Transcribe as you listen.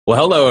Well,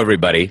 hello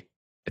everybody.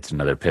 It's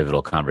another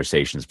Pivotal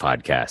Conversations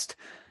podcast.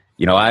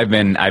 I've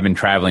been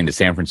traveling to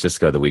San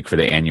Francisco the week for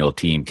the annual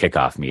team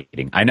kickoff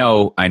meeting. I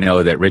know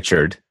that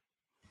Richard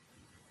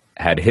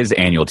had his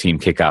annual team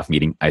kickoff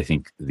meeting. I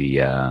think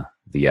the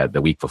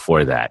week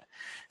before that.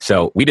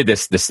 So we did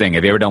this thing.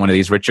 Have you ever done one of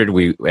these, Richard?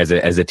 We as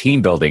a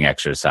team building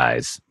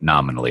exercise,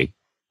 nominally,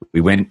 we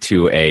went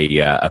to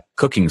a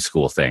cooking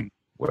school thing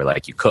where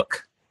like you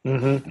cook.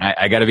 Mm-hmm.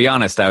 I got to be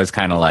honest. I was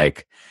kind of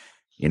like,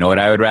 you know what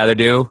I would rather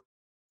do?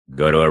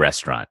 Go to a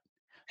restaurant.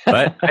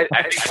 But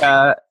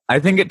I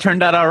think it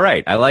turned out all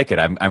right. I like it.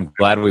 I'm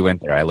glad we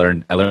went there. I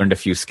learned a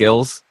few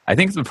skills. I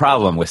think the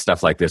problem with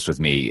stuff like this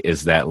with me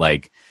is that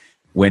like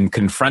when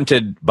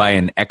confronted by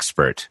an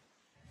expert,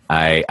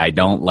 I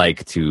don't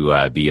like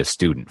to be a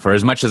student. For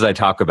as much as I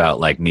talk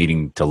about like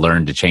needing to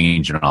learn to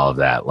change and all of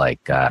that,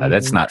 like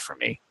that's not for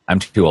me. I'm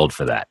too old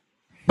for that.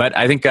 But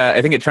I think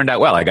it turned out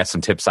well. I got some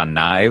tips on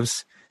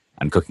knives,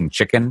 on cooking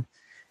chicken,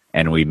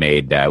 and we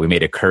made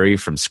a curry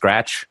from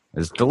scratch. It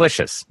was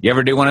delicious. You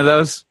ever do one of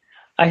those?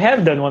 I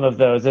have done one of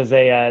those as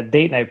a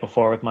date night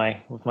before with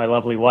my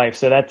lovely wife.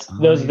 So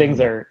those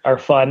things are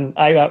fun.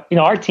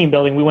 Our team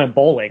building, we went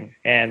bowling,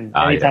 and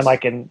anytime I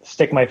can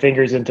stick my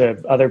fingers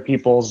into other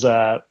people's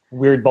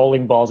weird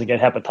bowling balls and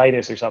get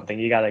hepatitis or something,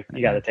 you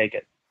gotta take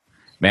it.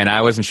 Man,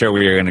 I wasn't sure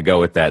we were going to go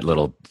with that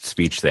little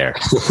speech there,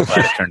 but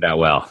it turned out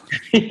well.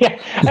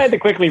 Yeah, I had to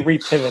quickly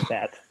repivot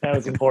that. That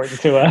was important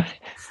to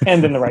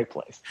end in the right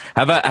place.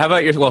 How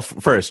about yours? Well,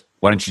 first,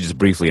 why don't you just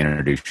briefly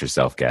introduce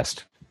yourself,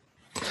 guest?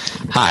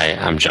 Hi,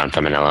 I'm John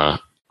Feminella.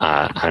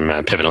 I'm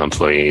a Pivotal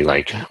employee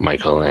like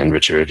Michael and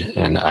Richard,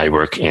 and I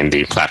work in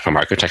the platform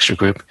architecture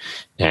group.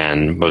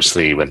 And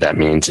mostly what that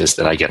means is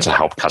that I get to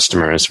help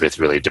customers with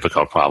really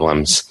difficult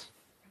problems,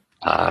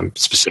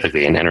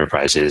 specifically in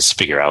enterprises,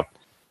 figure out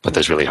what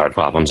those really hard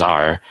problems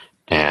are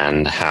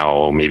and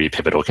how maybe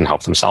Pivotal can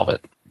help them solve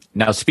it.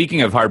 Now,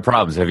 speaking of hard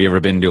problems, have you ever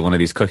been to one of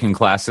these cooking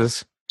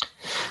classes?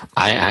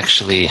 I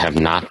actually have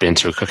not been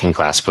to a cooking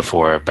class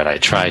before, but I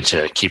try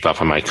to keep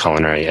up on my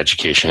culinary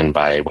education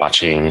by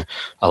watching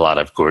a lot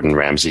of Gordon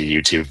Ramsay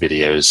YouTube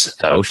videos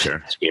of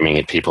screaming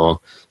at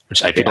people,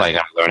 which I feel like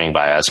I'm learning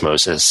by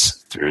osmosis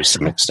through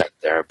some extent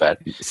there. But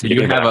so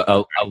you have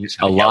a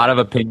lot of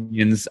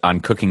opinions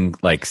on cooking,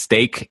 like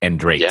steak and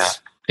drapes. Yeah.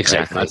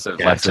 Exactly.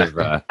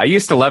 Right? I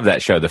used to love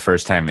that show the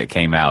first time it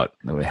came out,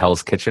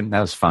 Hell's Kitchen.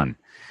 That was fun.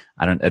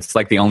 It's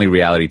like the only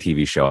reality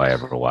TV show I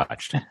ever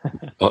watched.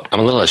 Well, I'm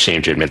a little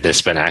ashamed to admit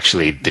this, but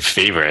actually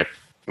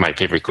my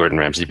favorite Gordon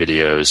Ramsay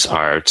videos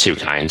are two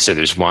kinds. So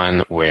there's one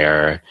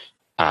where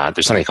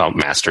there's something called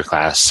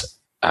MasterClass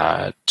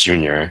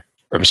Junior,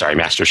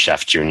 Master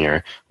Chef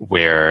Junior,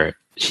 where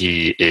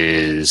he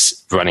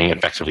is running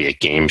effectively a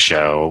game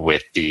show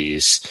with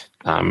these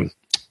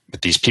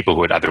people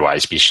who would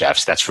otherwise be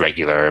chefs. That's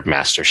regular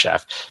Master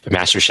Chef. But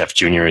Master Chef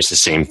Junior is the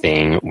same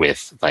thing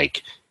with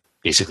like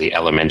basically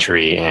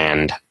elementary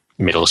and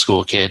middle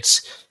school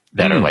kids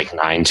that are like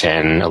 9,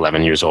 10,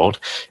 11 years old.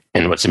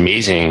 And what's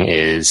amazing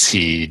is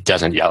he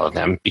doesn't yell at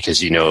them because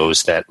he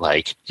knows that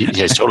like he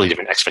has totally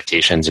different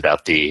expectations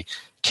about the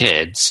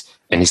kids.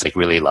 And he's like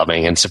really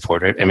loving and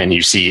supportive. And then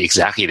you see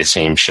exactly the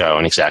same show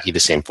and exactly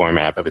the same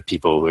format, but with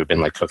people who have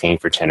been like cooking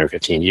for 10 or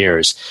 15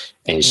 years.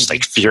 And he's just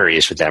like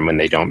furious with them when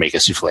they don't make a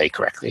souffle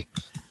correctly.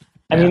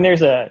 I mean,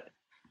 there's a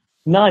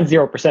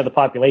 0% of the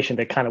population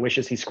that kind of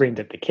wishes he screamed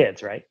at the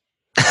kids, right?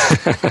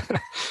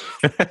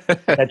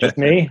 That's just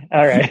me.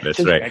 All right. That's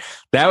right.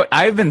 That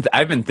I've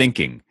been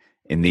thinking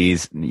in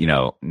these,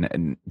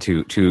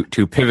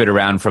 to pivot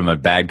around from a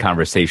bad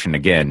conversation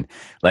again,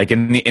 like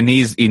in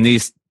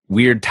these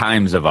weird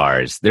times of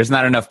ours, there's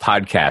not enough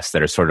podcasts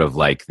that are sort of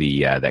like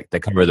that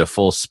cover the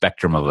full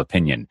spectrum of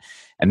opinion,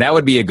 and that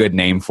would be a good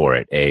name for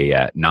it,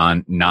 a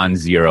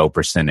non-zero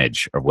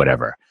percentage or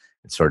whatever.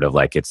 It's sort of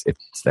like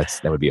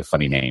that would be a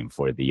funny name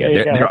for the.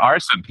 There are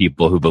some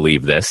people who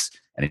believe this,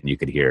 and you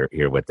could hear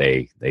what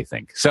they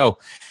think. So,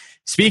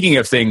 speaking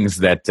of things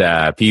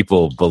that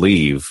people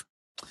believe,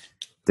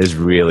 there's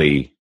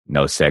really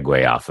no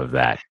segue off of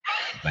that,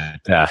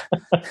 but.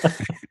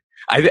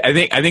 I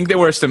think there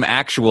were some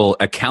actual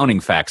accounting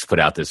facts put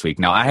out this week.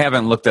 Now, I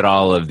haven't looked at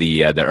all of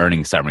the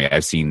earnings summary.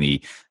 I've seen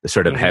the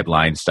sort of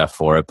headline stuff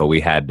for it, but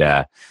we had.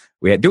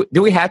 Do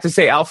we have to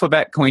say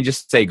Alphabet? Can we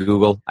just say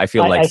Google? I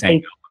feel like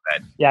saying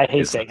Alphabet. Yeah, I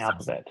hate saying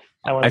Alphabet.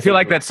 I feel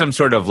like that's some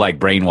sort of like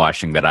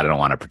brainwashing that I don't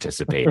want to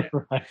participate in.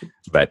 Right.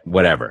 But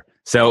whatever.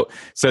 So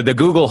the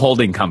Google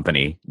holding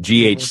company,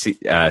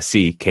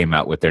 GHC, came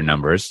out with their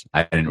numbers.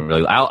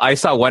 I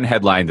saw one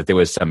headline that there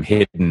was some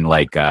hidden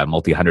like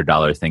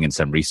multi-$100 thing and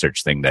some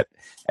research thing that,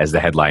 as the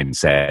headline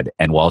said,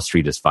 and Wall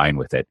Street is fine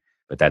with it.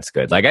 But that's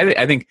good. Like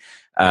I think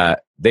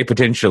they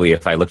potentially,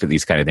 if I looked at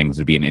these kind of things,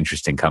 would be an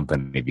interesting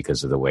company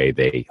because of the way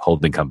they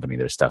holding company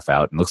their stuff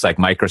out. And it looks like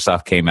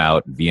Microsoft came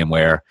out,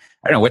 VMware.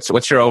 I don't know.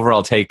 What's your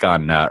overall take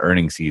on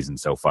earnings season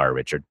so far,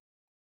 Richard?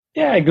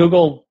 Yeah,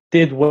 Google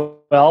did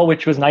well,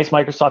 which was nice.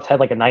 Microsoft had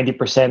like a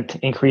 90%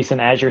 increase in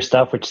Azure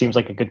stuff, which seems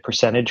like a good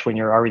percentage when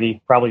you're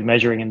already probably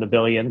measuring in the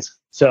billions.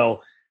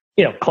 So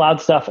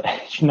cloud stuff,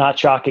 not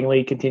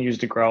shockingly, continues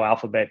to grow.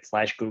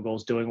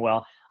 Alphabet/Google's doing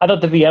well. I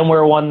thought the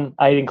VMware one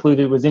I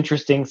included was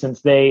interesting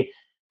since they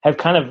have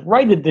kind of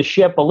righted the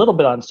ship a little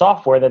bit on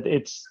software, that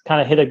it's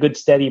kind of hit a good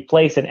steady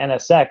place, and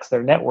NSX,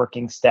 their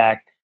networking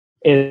stack,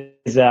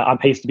 is on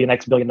pace to be an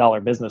 $X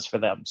billion business for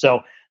them.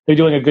 So they're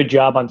doing a good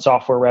job on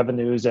software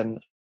revenues, and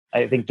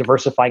I think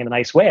diversifying in a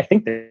nice way. I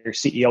think their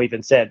CEO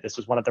even said this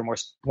was one of their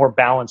more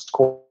balanced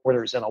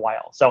quarters in a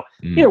while. So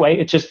either way,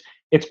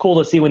 it's cool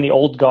to see when the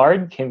old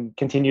guard can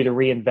continue to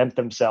reinvent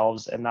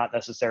themselves and not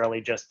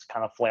necessarily just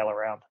kind of flail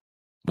around.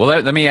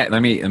 Well, let me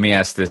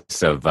ask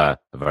this of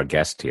our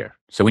guest here.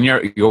 So when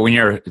you're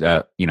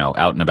out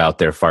and about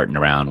there farting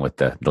around with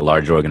the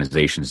large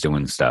organizations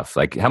doing stuff,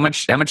 like how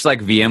much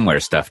like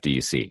VMware stuff do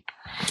you see?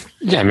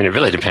 Yeah, I mean, it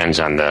really depends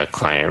on the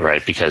client,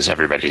 right? Because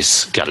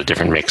everybody's got a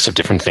different mix of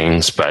different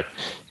things, but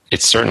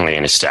it's certainly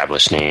an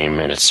established name,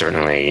 and it's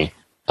certainly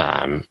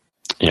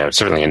it's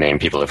certainly a name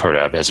people have heard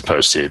of, as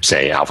opposed to,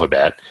 say,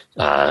 Alphabet.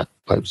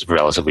 It's a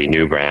relatively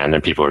new brand,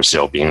 and people are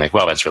still being like,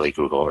 well, that's really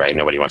Google, right?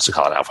 Nobody wants to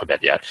call it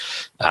Alphabet yet.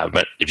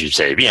 But if you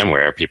say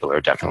VMware, people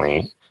are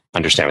definitely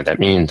understand what that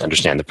means,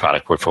 understand the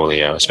product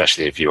portfolio,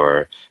 especially if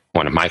you're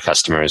one of my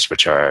customers,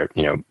 which are,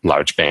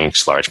 large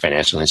banks, large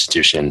financial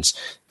institutions.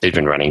 They've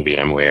been running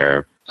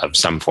VMware of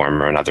some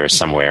form or another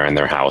somewhere in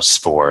their house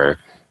for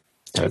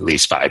at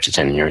least 5 to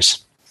 10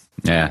 years.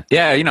 Yeah.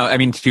 I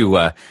mean,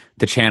 to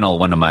channel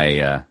one of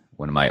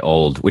my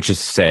old, which is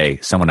to say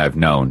someone I've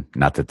known,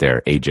 not that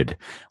they're aged,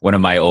 one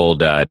of my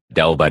old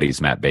Dell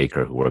buddies, Matt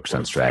Baker, who works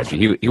on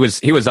strategy. He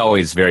was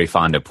always very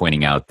fond of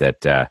pointing out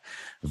that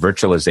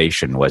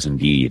virtualization was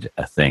indeed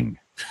a thing.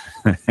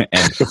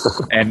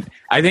 and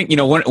I think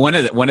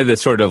one of the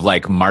sort of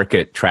like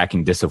market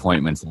tracking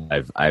disappointments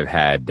I've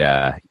had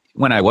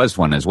when I was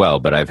one as well,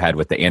 but I've had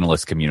with the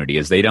analyst community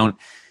is they don't.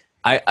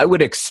 I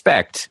would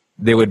expect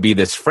there would be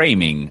this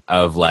framing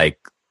of like,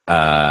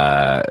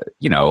 I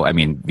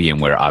mean,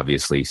 VMware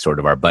obviously sort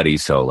of our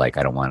buddies, so like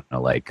I don't want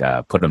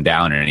to put them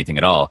down or anything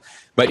at all.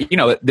 But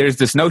there's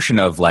this notion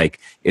of like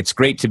it's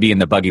great to be in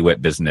the buggy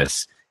whip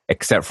business,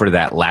 except for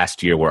that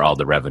last year where all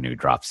the revenue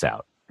drops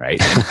out,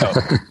 right? And so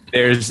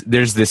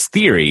there's this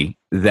theory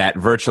that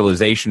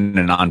virtualization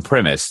and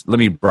on-premise. Let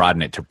me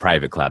broaden it to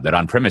private cloud. That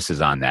on-premise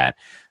is on that.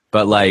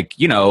 But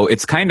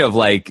it's kind of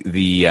like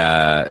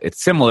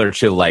it's similar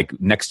to like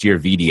next year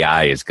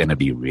VDI is going to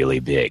be really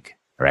big,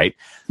 right?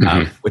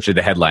 Which are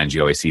the headlines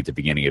you always see at the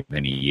beginning of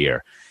any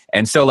year.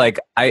 And so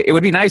it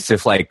would be nice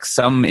if like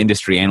some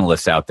industry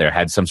analysts out there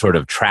had some sort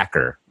of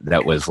tracker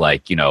that was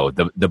like,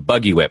 the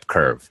buggy whip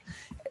curve,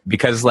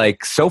 because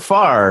like so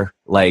far,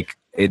 like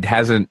it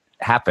hasn't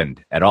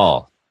happened at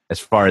all as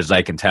far as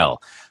I can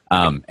tell.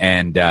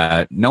 And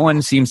no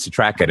one seems to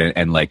track it.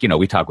 And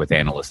we talk with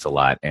analysts a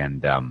lot,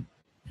 and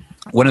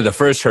one of the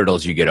first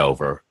hurdles you get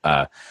over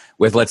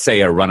with, let's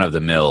say, a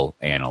run-of-the-mill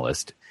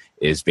analyst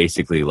is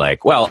basically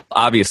like, well,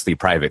 obviously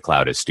private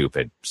cloud is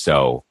stupid,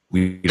 so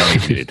we don't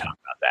even need to talk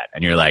about that.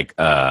 And you're like,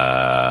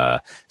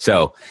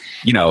 so,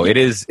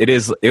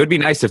 it would be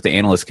nice if the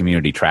analyst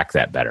community tracked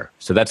that better.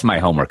 So that's my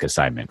homework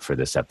assignment for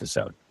this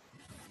episode.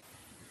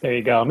 There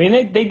you go. I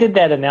mean, they did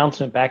that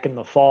announcement back in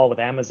the fall with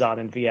Amazon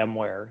and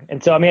VMware.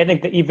 And so, I mean, I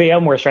think that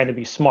VMware is trying to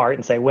be smart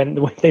and say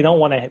when they don't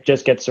want to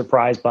just get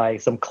surprised by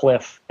some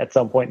cliff at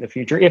some point in the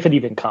future, if it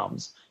even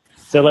comes.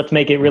 So let's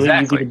make it really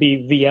easy to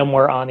be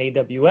VMware on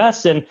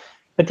AWS and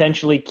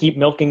potentially keep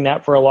milking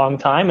that for a long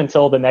time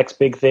until the next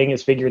big thing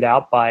is figured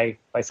out by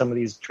some of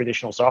these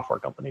traditional software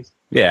companies.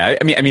 Yeah,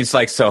 I mean, it's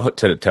like, so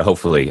to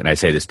hopefully, and I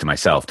say this to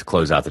myself to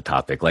close out the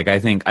topic. Like I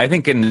think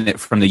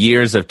from the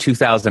years of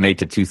 2008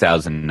 to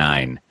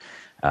 2009,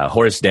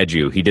 Horace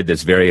Dediu, he did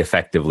this very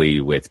effectively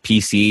with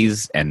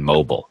PCs and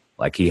mobile.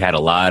 Like he had a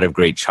lot of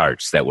great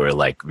charts that were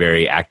like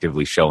very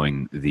actively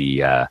showing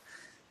the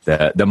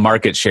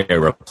market share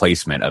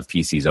replacement of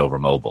PCs over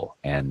mobile.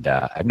 And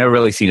I've never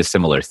really seen a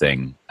similar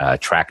thing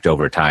tracked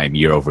over time,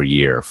 year over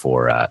year,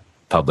 for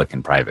public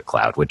and private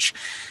cloud, which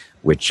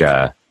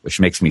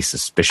makes me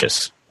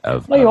suspicious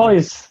of. Well, you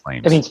always.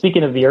 Claims. I mean,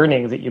 speaking of the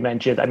earnings that you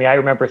mentioned, I mean, I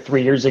remember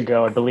 3 years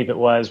ago, I believe it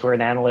was, where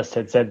an analyst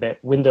had said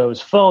that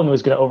Windows Phone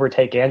was going to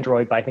overtake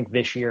Android by I think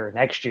this year or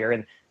next year.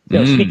 And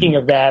speaking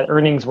of that,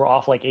 earnings were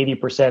off like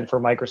 80% for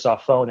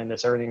Microsoft Phone in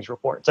this earnings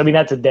report. So I mean,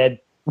 that's a dead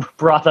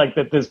product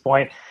at this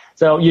point.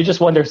 So you just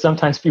wonder,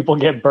 sometimes people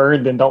get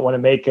burned and don't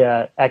want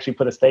to actually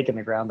put a stake in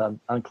the ground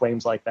on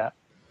claims like that.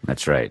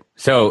 That's right.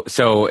 So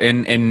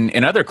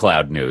in other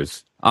cloud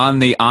news, on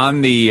the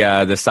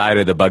side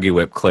of the buggy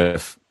whip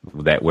cliff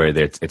where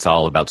it's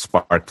all about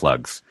spark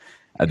plugs,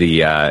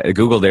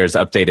 Google there's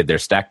updated their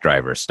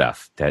Stackdriver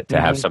stuff to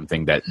have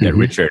something that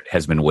Richard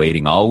has been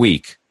waiting all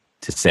week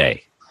to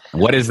say.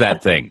 What is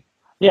that thing?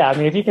 Yeah, I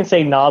mean, if you can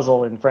say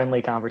nozzle in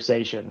friendly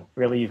conversation,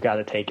 really you've got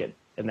to take it.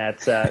 And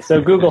that's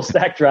so Google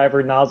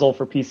Stackdriver nozzle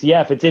for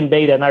PCF. It's in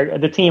beta,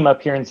 and the team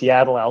up here in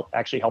Seattle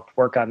actually helped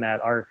work on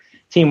that. Our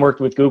team worked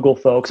with Google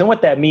folks, and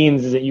what that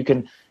means is that you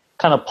can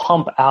kind of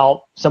pump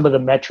out some of the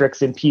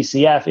metrics in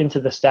PCF into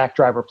the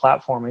Stackdriver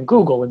platform in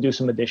Google and do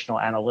some additional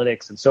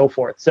analytics and so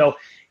forth. So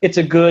it's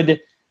a good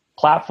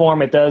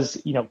platform. It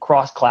does,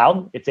 cross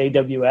cloud. It's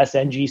AWS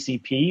and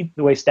GCP,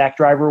 the way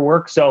Stackdriver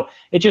works. So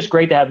it's just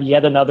great to have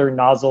yet another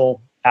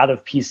nozzle out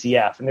of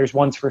PCF. And there's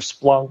ones for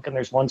Splunk and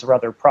there's ones for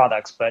other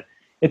products, but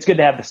it's good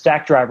to have the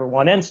Stackdriver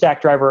one. And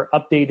Stackdriver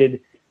updated,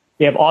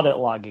 they have audit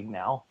logging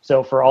now.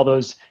 So for all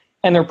those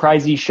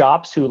enterprisey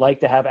shops who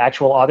like to have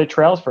actual audit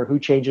trails for who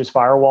changes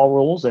firewall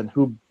rules and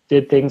who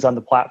did things on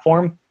the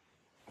platform,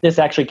 this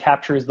actually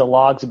captures the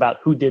logs about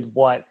who did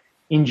what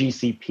in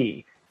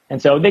GCP.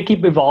 And so they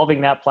keep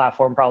evolving that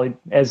platform probably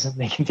as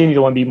they continue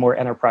to want to be more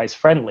enterprise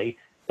friendly.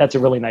 That's a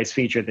really nice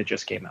feature that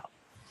just came out.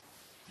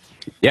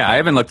 Yeah, I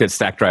haven't looked at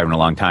Stackdriver in a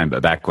long time,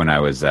 but back when I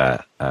was, when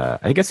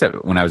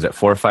I was at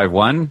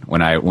 451,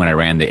 when I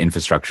ran the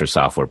infrastructure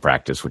software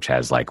practice, which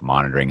has like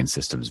monitoring and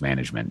systems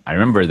management, I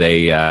remember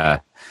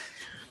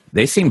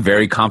they seemed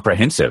very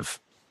comprehensive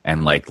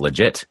and like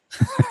legit.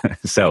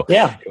 So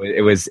yeah,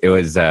 it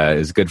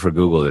was good for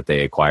Google that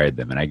they acquired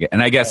them,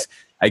 and I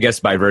guess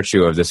by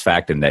virtue of this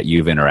fact and that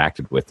you've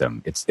interacted with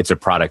them, it's a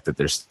product that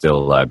they're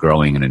still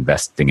growing and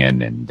investing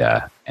in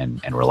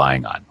and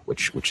relying on,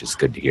 which is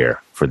good to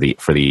hear for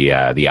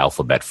the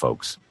Alphabet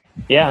folks.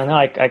 Yeah, no,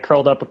 I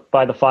curled up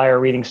by the fire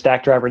reading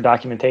Stackdriver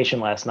documentation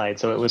last night,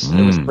 so it was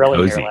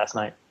thrilling here last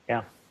night.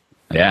 Yeah.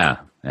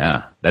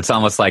 Yeah. That's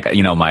almost like,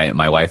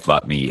 my wife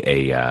bought me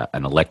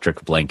an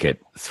electric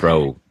blanket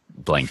throw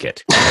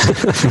blanket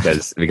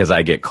because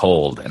I get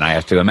cold, and I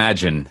have to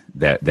imagine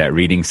that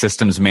reading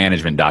systems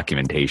management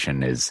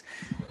documentation is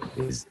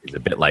a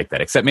bit like that,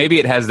 except maybe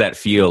it has that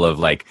feel of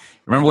like,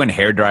 remember when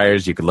hair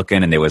dryers you could look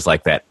in and there was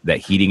like that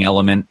heating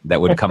element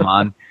that would come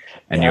on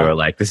and you were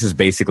like, this is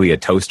basically a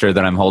toaster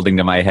that I'm holding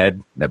to my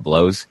head that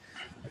blows.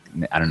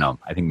 I don't know.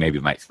 I think maybe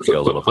it might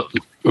feel a little bit.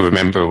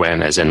 Remember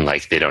when, as in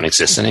like they don't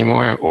exist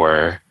anymore,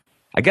 or?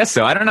 I guess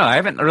so. I don't know. I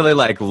haven't really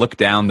looked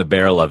down the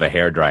barrel of a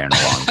hairdryer in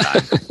a long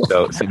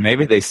time. so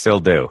maybe they still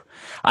do.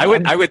 I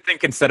would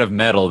think instead of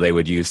metal they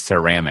would use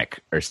ceramic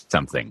or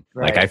something.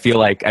 Right. Like I feel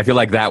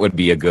like that would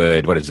be a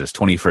good, what is this,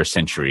 21st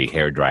century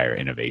hairdryer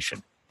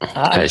innovation.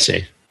 I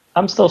see.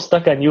 I'm still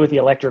stuck on you with the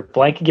electric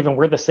blanket, given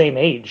we're the same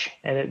age,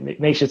 and it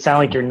makes it sound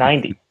like you're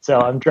 90. So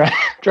I'm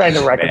trying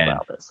to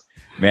reconcile this.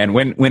 Man,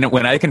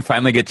 when I can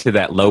finally get to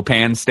that low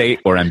pan state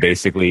where I'm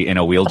basically in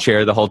a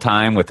wheelchair the whole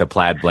time with a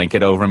plaid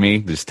blanket over me,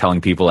 just telling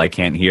people I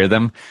can't hear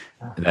them,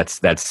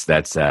 that's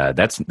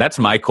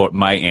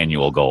my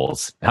annual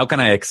goals. How can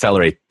I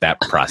accelerate that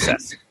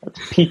process? That's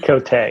Pete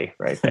Cote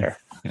right there.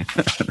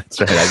 That's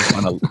right. I just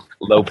want to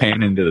low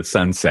pan into the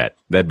sunset.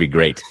 That'd be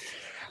great.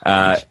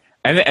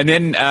 And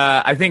then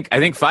I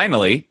think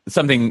finally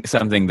something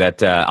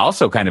that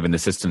also kind of in the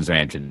systems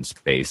management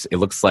space. It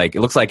looks like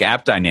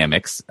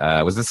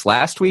AppDynamics was this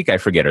last week, I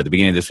forget, or the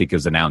beginning of this week it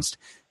was announced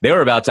they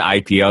were about to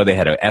IPO. They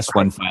had a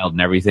S1 filed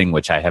and everything,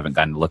 which I haven't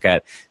gotten to look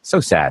at.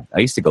 So sad. I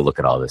used to go look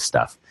at all this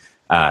stuff,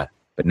 but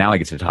now I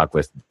get to talk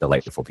with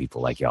delightful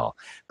people like y'all.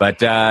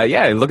 But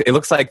it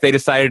looks like they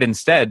decided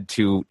instead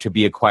to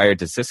be acquired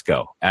to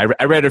Cisco. I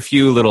read a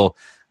few little.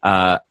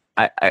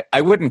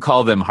 I wouldn't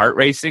call them heart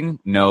racing,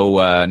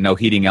 no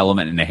heating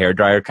element in a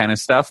hairdryer kind of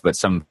stuff, but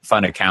some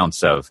fun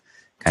accounts of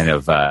kind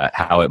of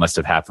how it must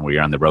have happened where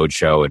you're on the road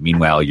show, and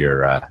meanwhile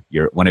you're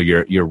one of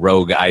your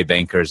rogue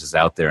iBankers is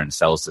out there and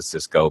sells to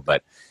Cisco.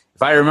 But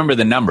if I remember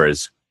the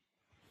numbers,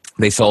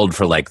 they sold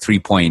for like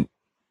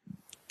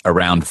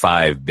around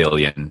 $5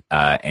 billion,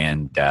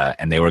 and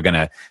they were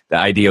the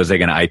idea was they're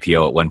gonna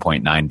IPO at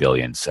 $1.9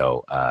 billion.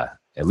 So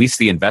at least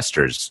the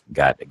investors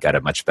got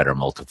a much better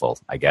multiple,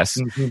 I guess.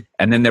 Mm-hmm.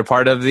 And then they're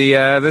part of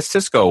the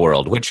Cisco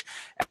world, which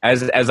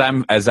as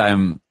I'm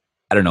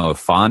I don't know if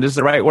fond is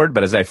the right word,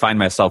 but as I find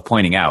myself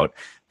pointing out,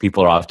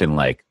 people are often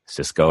like,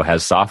 Cisco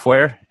has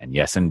software, and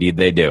yes, indeed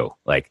they do.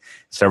 Like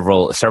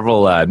several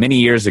many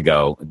years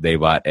ago, they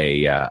bought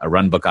a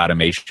runbook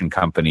automation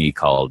company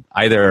called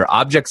either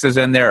Objects is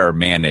in there or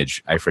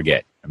Manage, I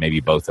forget, or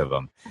maybe both of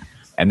them.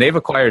 And they've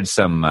acquired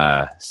some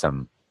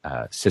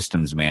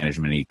systems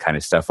management-y kind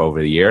of stuff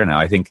over the year. Now,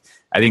 I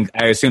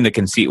assume the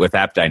conceit with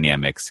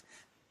AppDynamics,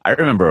 I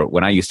remember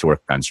when I used to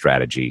work on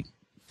strategy,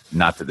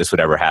 not that this would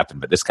ever happen,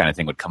 but this kind of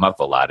thing would come up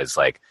a lot. It's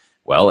like,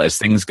 well, as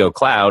things go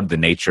cloud, the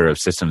nature of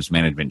systems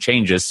management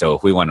changes. So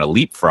if we want to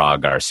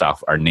leapfrog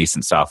our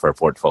nascent software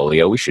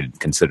portfolio, we should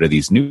consider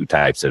these new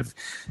types of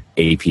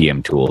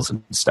APM tools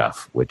and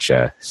stuff, which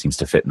seems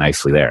to fit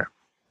nicely there.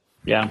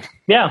 Yeah.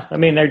 I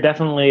mean, they're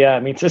definitely.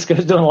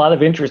 Cisco's doing a lot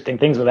of interesting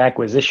things with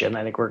acquisition.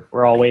 I think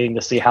we're all waiting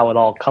to see how it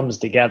all comes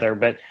together.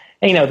 But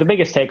the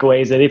biggest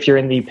takeaway is that if you're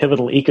in the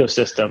Pivotal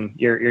ecosystem,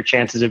 your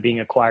chances of being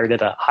acquired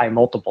at a high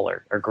multiple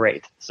are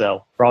great.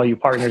 So for all you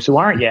partners who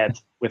aren't yet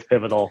with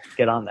Pivotal,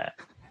 get on that.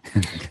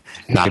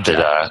 Not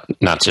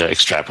to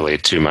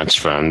extrapolate too much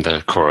from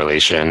the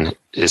correlation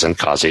isn't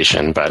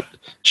causation, but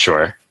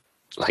sure,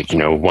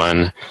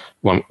 one.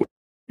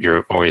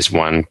 You're always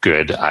one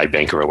good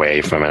iBanker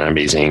away from an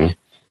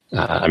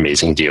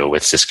amazing deal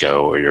with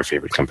Cisco or your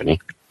favorite company.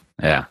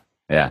 Yeah.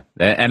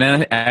 And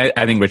then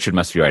I think Richard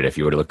must be right. If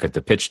you were to look at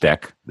the pitch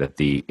deck, that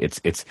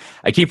it's.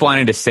 I keep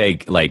wanting to say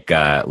like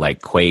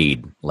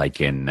Quaid,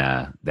 like in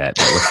that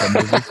what's that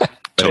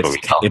movie? totally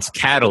it's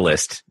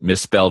Catalyst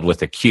misspelled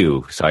with a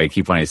Q. So I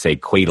keep wanting to say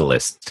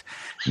Quatalist.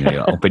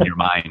 Open your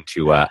mind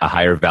to a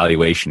higher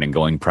valuation and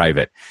going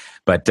private.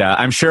 But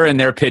I'm sure in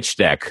their pitch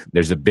deck,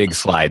 there's a big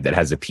slide that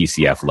has a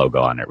PCF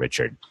logo on it,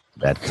 Richard.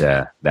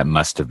 That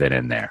must have been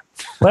in there.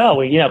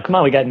 Well, come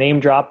on, we got name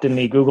dropped in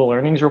the Google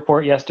earnings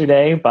report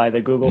yesterday by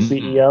the Google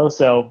CEO.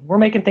 So we're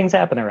making things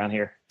happen around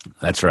here.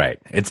 That's right.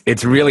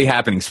 It's really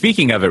happening.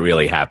 Speaking of it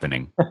really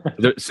happening,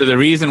 so the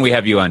reason we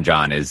have you on,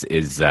 John, is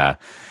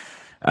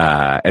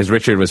as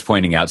Richard was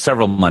pointing out,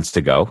 several months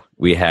ago,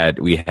 we had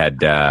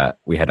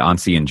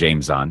Ansi and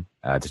James on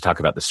to talk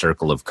about the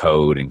circle of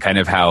code and kind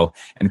of how,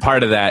 and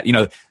part of that,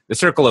 the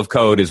circle of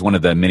code is one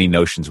of the many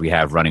notions we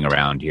have running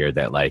around here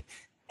that like,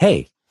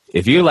 hey,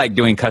 if you like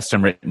doing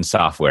custom written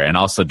software and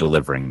also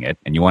delivering it,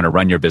 and you want to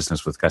run your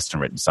business with custom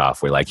written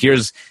software, like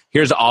here's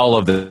all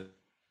of the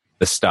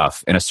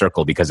stuff in a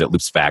circle because it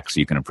loops back so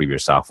you can improve your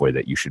software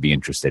that you should be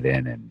interested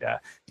in. And,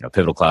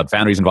 Pivotal Cloud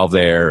Foundry is involved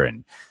there,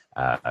 and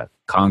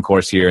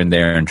Concourse here and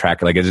there, and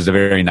Tracker. Like, it is a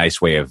very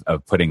nice way of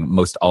putting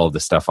most all of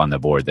the stuff on the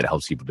board that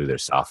helps people do their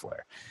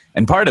software.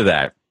 And part of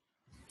that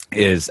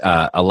is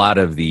a lot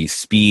of the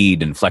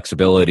speed and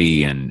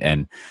flexibility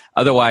and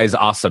otherwise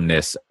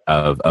awesomeness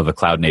of a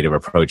cloud native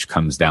approach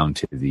comes down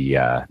to the,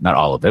 not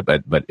all of it,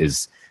 but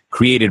is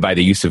created by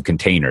the use of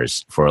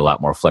containers for a lot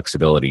more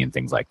flexibility and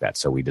things like that.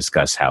 So we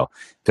discuss how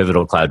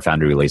Pivotal Cloud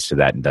Foundry relates to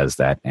that and does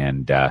that.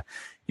 And,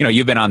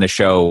 you've been on the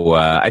show,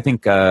 I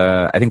think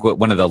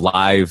one of the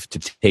live to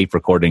tape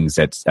recordings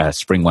at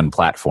Spring One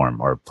Platform,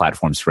 or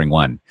Platform Spring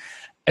One,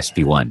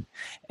 SP1.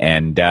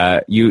 And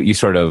you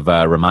sort of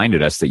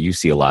reminded us that you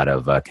see a lot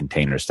of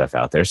container stuff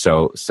out there.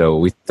 So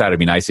we thought it'd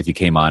be nice if you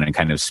came on and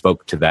kind of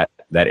spoke to that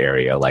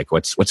area, like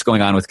what's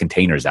going on with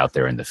containers out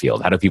there in the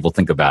field. How do people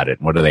think about it?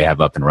 And what do they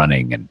have up and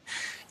running? And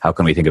how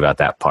can we think about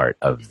that part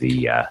of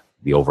the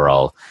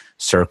overall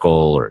circle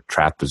or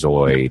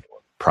trapezoid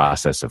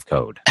process of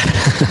code?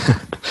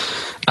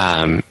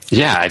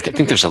 I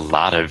think there's a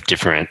lot of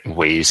different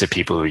ways that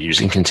people are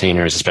using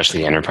containers,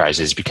 especially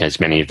enterprises, because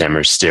many of them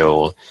are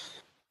still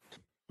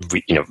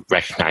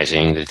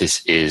recognizing that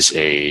this is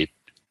a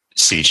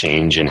sea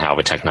change in how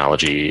the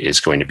technology is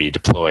going to be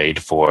deployed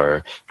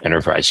for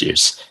enterprise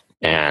use.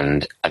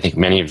 And I think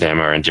many of them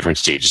are in different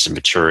stages of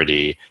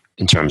maturity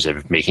in terms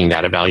of making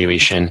that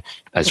evaluation,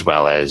 as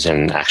well as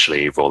in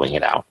actually rolling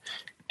it out.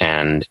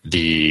 And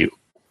the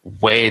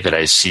way that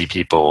I see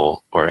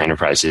people or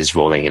enterprises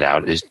rolling it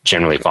out is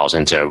generally falls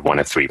into one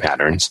of three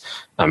patterns.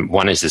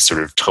 One is this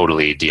sort of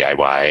totally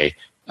DIY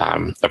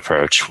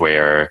approach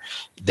where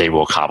they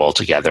will cobble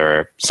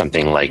together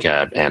something like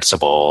a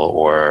Ansible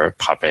or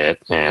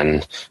Puppet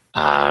and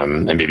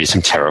maybe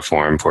some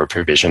Terraform for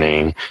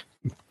provisioning,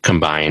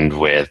 combined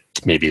with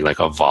maybe like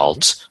a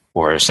Vault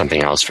or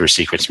something else for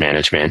secrets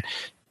management.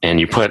 And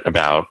you put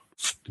about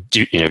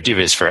do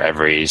this for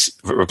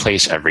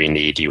replace every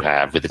need you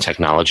have with the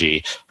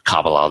technology,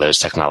 cobble all those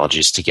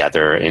technologies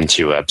together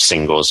into a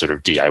single sort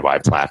of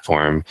DIY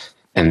platform,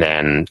 and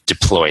then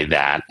deploy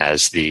that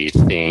as the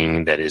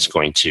thing that is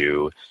going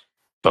to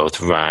both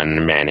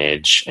run,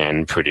 manage,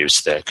 and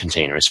produce the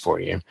containers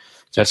for you.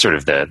 So that's sort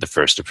of the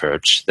first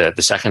approach. The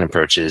second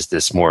approach is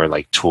this more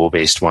like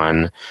tool-based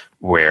one,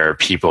 where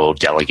people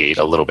delegate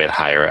a little bit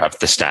higher up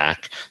the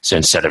stack. So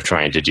instead of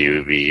trying to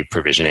do the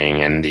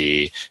provisioning and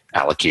the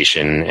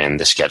allocation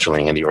and the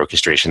scheduling and the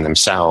orchestration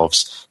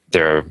themselves,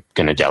 they're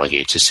going to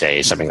delegate to,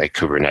 say, something like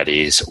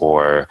Kubernetes,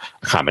 or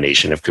a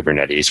combination of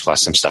Kubernetes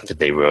plus some stuff that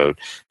they wrote,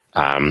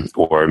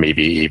 or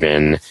maybe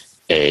even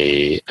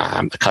a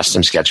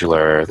custom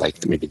scheduler,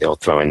 like maybe they'll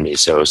throw in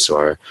Mesos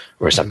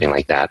or something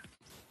like that.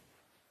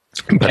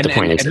 But the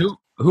point is,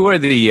 who are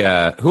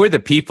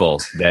the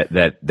people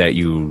that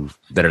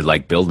are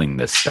like building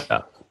this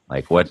stuff?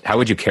 Like how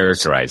would you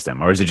characterize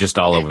them, or is it just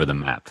all over the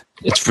map?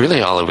 It's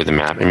really all over the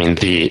map. I mean,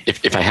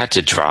 if I had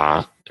to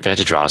draw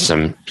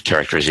some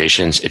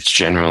characterizations,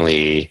 it's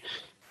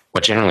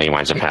what generally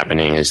winds up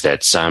happening is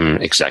that some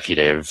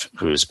executive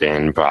who's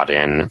been brought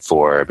in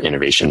for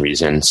innovation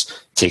reasons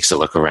takes a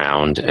look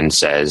around and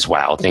says,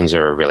 "Wow, things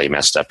are really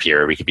messed up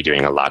here. We could be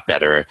doing a lot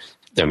better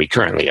than we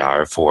currently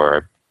are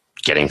for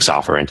getting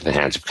software into the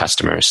hands of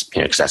customers,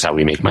 because that's how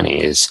we make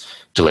money, is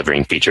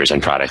delivering features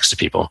and products to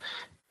people."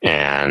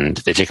 And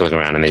they take a look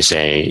around and they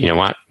say, "You know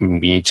what, we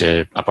need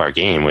to up our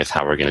game with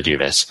how we're going to do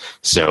this."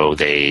 So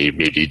they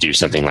maybe do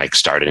something like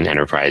start an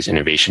enterprise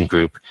innovation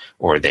group,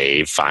 or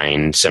they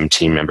find some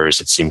team members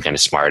that seem kind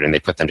of smart and they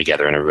put them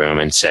together in a room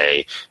and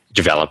say,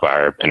 "Develop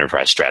our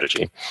enterprise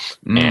strategy."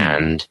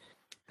 And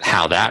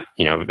how that,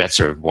 that's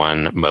sort of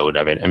one mode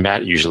of it. And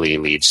that usually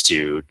leads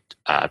to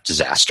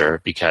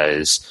disaster,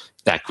 because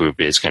that group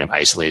is kind of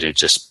isolated,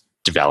 just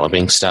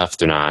developing stuff.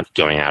 They're not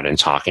going out and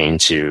talking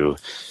to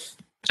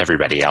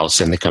everybody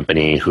else in the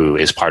company who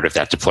is part of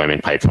that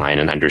deployment pipeline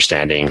and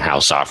understanding how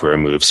software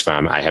moves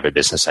from I have a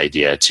business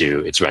idea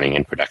to it's running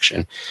in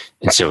production.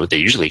 And so they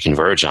usually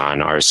converge on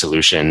our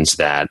solutions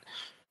that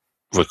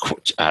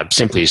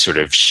simply sort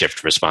of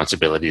shift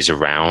responsibilities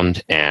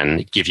around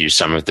and give you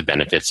some of the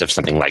benefits of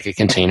something like a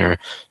container,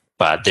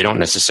 but they don't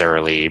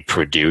necessarily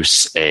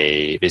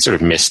they sort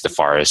of miss the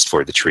forest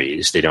for the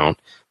trees. They don't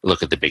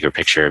look at the bigger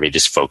picture. They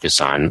just focus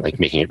on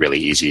like making it really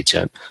easy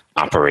to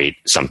operate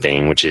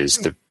something, which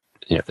is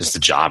it's the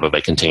job of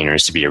a container,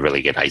 is to be a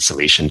really good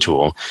isolation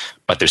tool.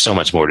 But there's so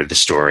much more to the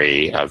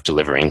story of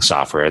delivering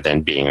software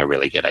than being a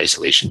really good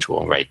isolation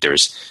tool, right?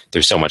 There's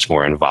so much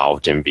more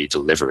involved in the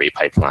delivery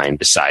pipeline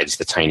besides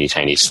the tiny,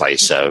 tiny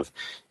slice of,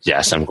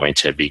 yes, I'm going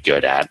to be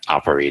good at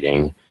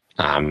operating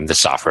the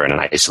software in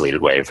an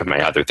isolated way from my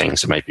other things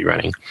that might be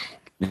running.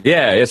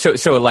 Yeah.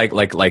 So like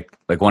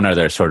one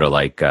other sort of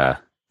like,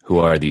 who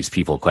are these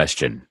people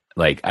question?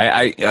 Like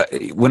I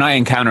when I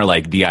encounter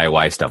like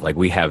DIY stuff, like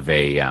we have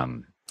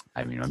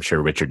I'm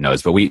sure Richard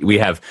knows, but we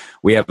have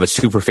a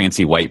super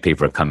fancy white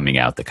paper coming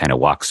out that kind of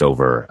walks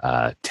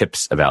over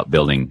tips about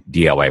building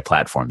DIY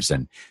platforms.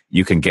 And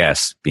you can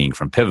guess, being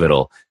from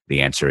Pivotal,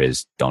 the answer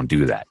is don't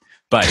do that.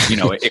 But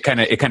it kind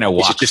of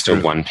walks. It's just a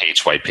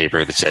one-page white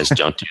paper that says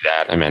don't do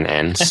that, and then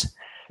ends.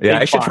 Yeah,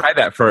 I should try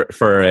that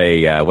for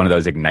a one of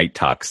those Ignite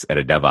talks at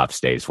a DevOps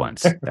days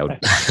once.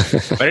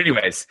 But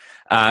anyways,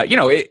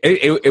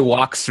 it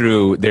walks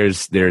through.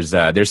 There's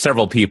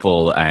several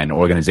people and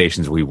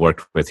organizations we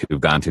worked with who've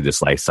gone through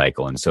this life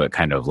cycle, and so it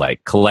kind of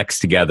like collects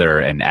together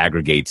and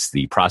aggregates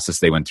the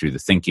process they went through, the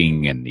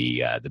thinking and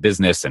the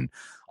business, and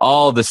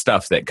all the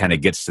stuff that kind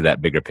of gets to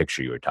that bigger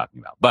picture you were talking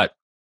about. But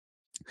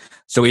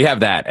so we have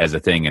that as a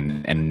thing,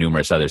 and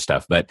numerous other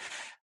stuff, but.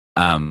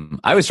 I've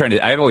always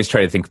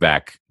tried to think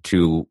back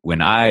to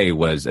when I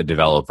was a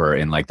developer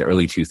in like the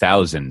early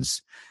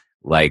 2000s,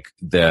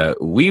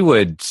 we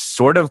would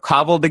sort of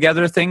cobble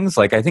together things.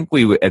 Like I think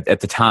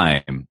at the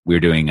time we were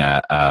doing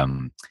it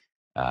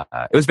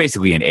was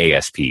basically an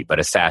ASP, but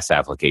a SaaS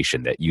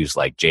application that used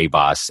like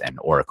JBoss and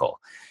Oracle.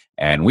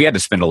 And we had to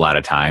spend a lot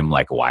of time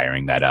like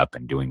wiring that up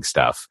and doing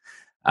stuff.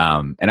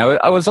 And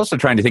I was also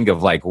trying to think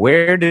of like,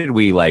 where did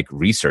we like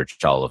research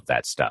all of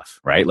that stuff,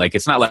 right? Like,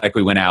 it's not like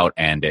we went out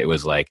and it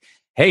was like,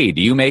 hey,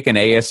 do you make an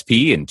ASP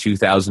in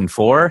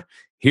 2004?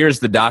 Here's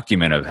the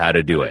document of how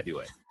to do it.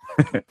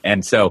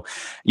 And so,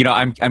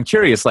 I'm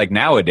curious, like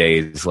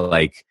nowadays,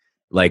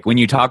 like when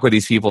you talk with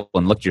these people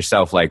and look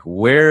yourself, like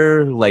what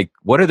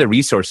are the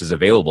resources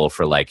available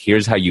for like,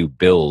 here's how you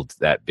build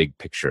that big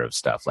picture of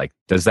stuff? Like,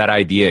 does that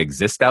idea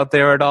exist out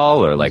there at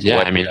all? Or like, yeah,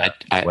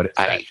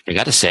 I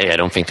got to say, I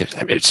don't think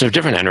that, so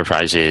different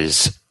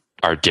enterprises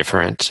are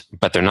different,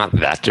 but they're not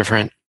that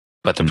different.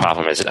 But the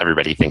problem is that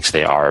everybody thinks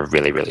they are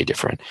really, really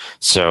different.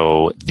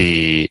 So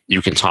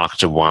you can talk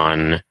to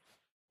one,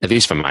 at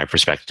least from my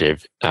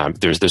perspective,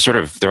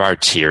 there are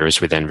tiers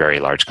within very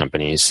large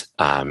companies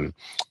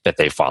that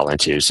they fall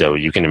into. So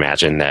you can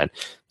imagine that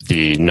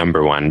the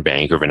number one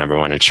bank or the number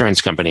one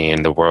insurance company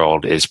in the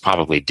world is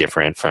probably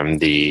different from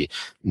the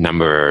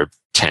number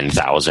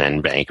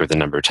 10,000 bank or the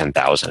number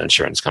 10,000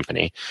 insurance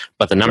company.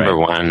 But the number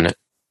one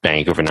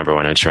bank over number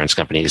one insurance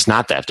company is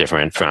not that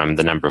different from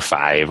the number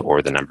 5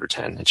 or the number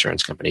 10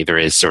 insurance company. There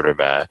is sort of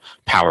a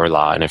power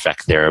law in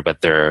effect there,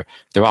 but they're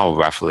all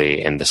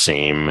roughly in the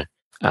same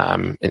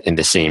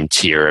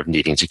tier of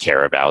needing to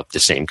care about the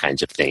same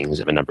kinds of things,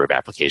 of a number of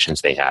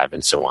applications they have,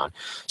 and so on.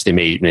 So they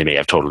may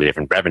have totally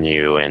different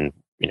revenue and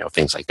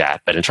things like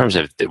that. But in terms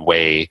of the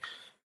way,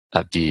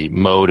 the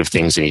mode of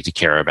things they need to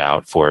care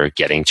about for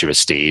getting to a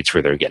stage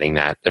where they're getting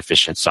that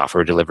efficient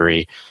software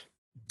delivery,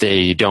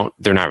 they're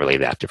not really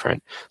that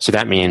different. So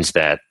that means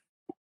that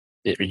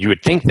you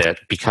would think that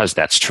because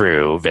that's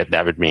true,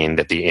 that would mean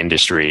that the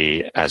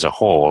industry as a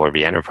whole, or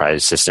the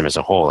enterprise system as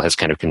a whole, has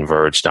kind of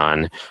converged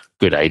on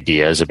good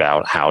ideas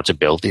about how to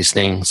build these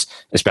things,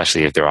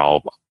 especially if they're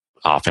all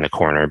off in a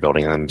corner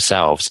building them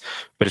themselves.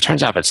 But it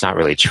turns out that's not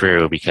really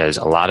true, because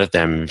a lot of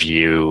them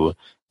view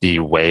the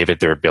way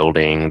that they're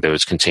building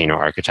those container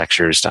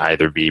architectures to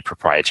either be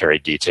proprietary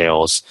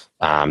details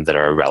that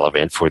are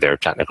relevant for their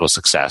technical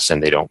success,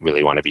 and they don't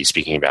really want to be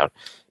speaking about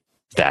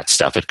that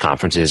stuff at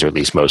conferences, or at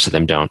least most of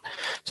them don't.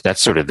 So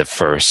that's sort of the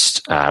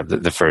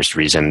first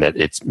reason that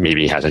it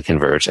maybe hasn't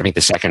converged. I think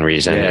the second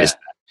reason is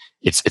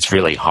it's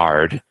really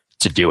hard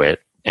to do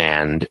it,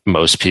 and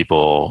most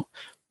people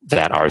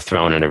that are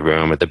thrown in a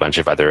room with a bunch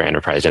of other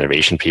enterprise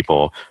innovation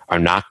people are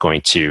not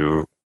going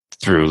to,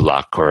 through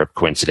luck or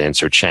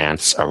coincidence or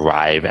chance,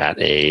 arrive at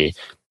a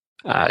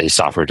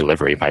software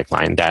delivery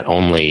pipeline. That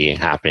only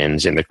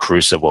happens in the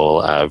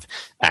crucible of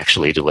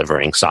actually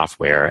delivering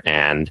software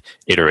and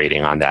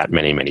iterating on that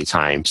many, many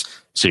times.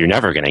 So you're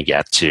never going to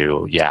get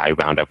to, I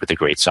wound up with a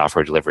great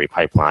software delivery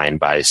pipeline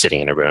by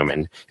sitting in a room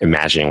and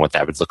imagining what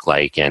that would look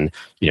like, and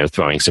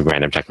throwing some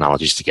random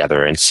technologies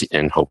together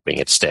and hoping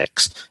it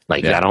sticks.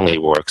 That only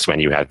works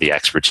when you have the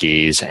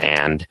expertise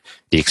and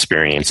the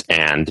experience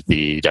and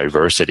the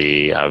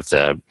diversity of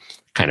the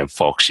kind of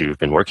folks you've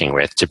been working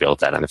with to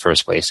build that in the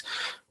first place.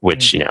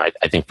 Which I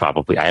think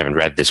probably, I haven't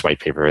read this white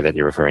paper that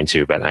you're referring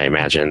to, but I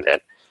imagine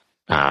that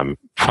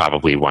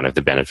probably one of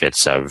the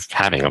benefits of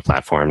having a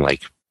platform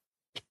like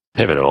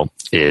Pivotal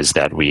is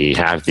that we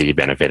have the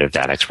benefit of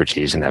that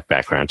expertise and that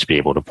background to be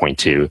able to point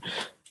to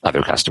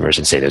other customers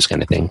and say those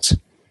kind of things.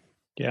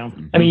 Yeah.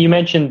 I mean, you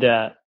mentioned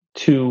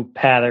two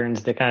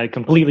patterns that kind of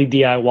completely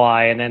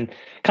DIY and then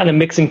kind of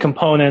mixing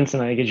components.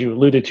 And I think as you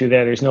alluded to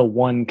there's no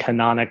one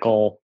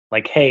canonical,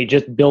 like, hey,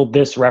 just build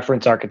this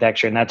reference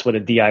architecture. And that's what a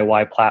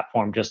DIY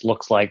platform just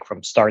looks like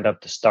from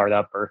startup to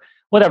startup or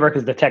whatever,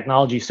 because the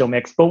technology is so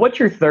mixed. But what's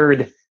your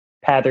third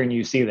pattern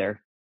you see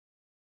there?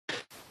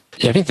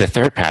 Yeah, I think the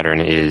third pattern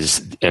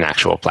is an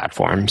actual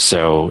platform.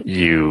 So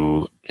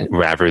you,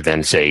 rather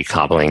than say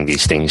cobbling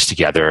these things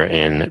together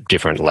in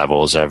different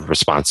levels of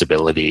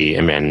responsibility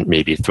and then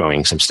maybe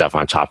throwing some stuff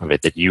on top of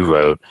it that you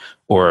wrote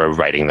or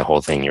writing the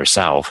whole thing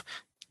yourself,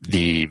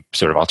 the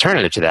sort of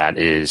alternative to that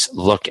is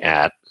look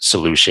at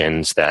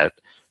solutions that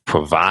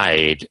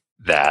provide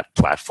that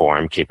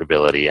platform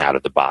capability out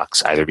of the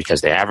box, either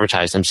because they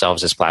advertise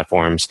themselves as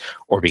platforms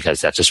or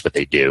because that's just what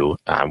they do,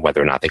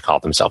 whether or not they call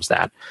themselves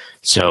that.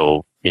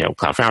 So,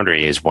 Cloud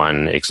Foundry is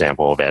one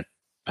example that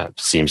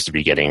seems to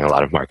be getting a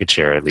lot of market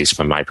share, at least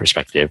from my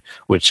perspective,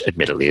 which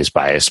admittedly is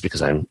biased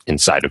because I'm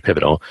inside of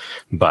Pivotal.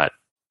 But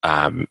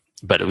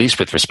at least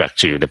with respect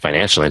to the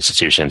financial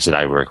institutions that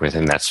I work with,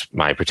 and that's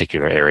my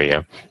particular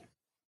area,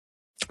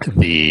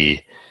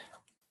 they're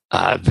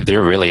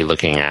really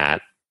looking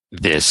at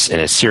this in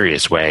a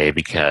serious way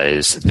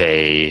because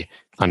they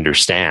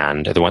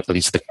understand, at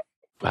least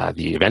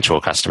the eventual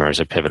customers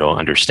of Pivotal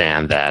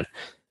understand that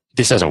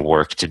this doesn't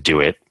work to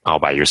do it all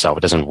by yourself.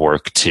 It doesn't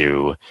work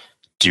to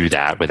do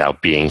that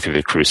without being through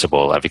the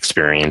crucible of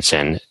experience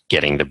and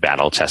getting the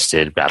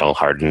battle-tested,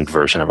 battle-hardened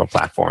version of a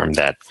platform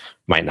that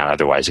might not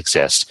otherwise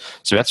exist.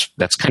 So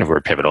that's kind of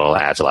where Pivotal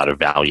adds a lot of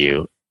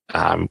value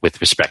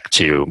with respect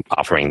to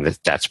offering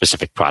that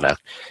specific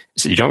product.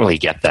 So you don't really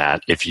get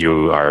that if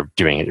you are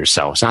doing it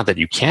yourself. It's not that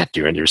you can't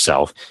do it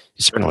yourself.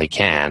 You certainly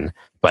can,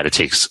 but it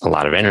takes a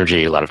lot of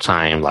energy, a lot of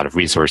time, a lot of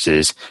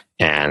resources,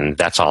 and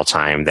that's all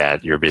time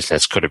that your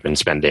business could have been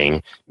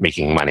spending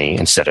making money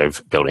instead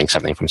of building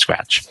something from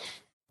scratch.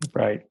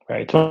 Right.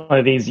 It's one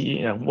of these,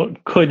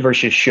 what could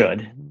versus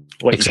should,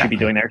 what you should be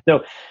doing there. So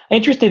I'm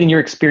interested in your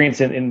experience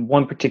in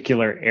one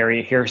particular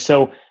area here.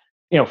 So,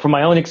 from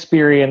my own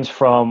experience,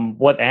 from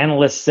what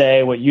analysts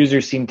say, what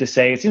users seem to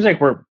say, it seems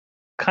like we're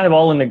kind of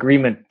all in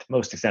agreement to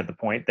most extent, the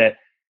point that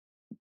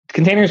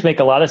containers make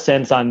a lot of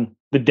sense on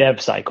the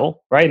dev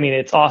cycle, right? I mean,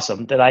 it's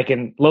awesome that I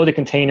can load a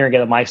container and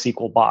get a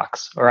MySQL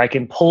box, or I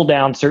can pull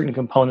down certain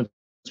components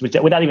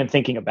without even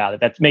thinking about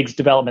it. That makes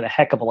development a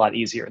heck of a lot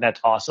easier.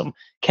 That's awesome.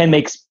 Can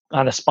make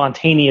on a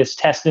spontaneous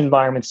test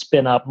environment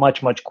spin up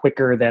much, much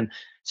quicker than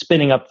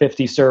spinning up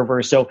 50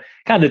 servers. So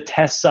kind of the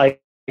test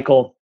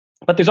cycle.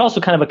 But there's also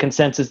kind of a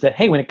consensus that,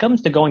 hey, when it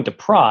comes to going to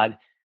prod,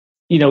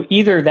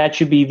 either that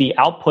should be the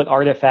output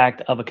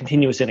artifact of a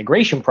continuous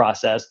integration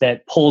process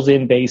that pulls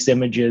in base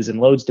images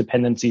and loads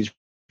dependencies,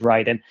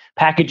 right, and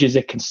packages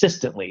it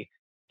consistently.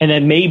 And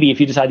then maybe if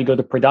you decide to go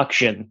to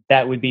production,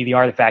 that would be the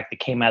artifact that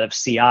came out of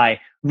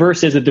CI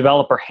versus a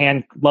developer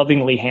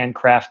lovingly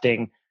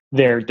handcrafting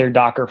their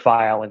Docker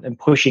file and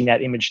pushing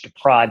that image to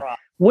prod.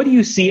 What do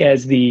you see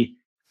as the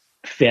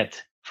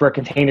fit for a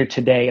container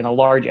today in a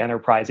large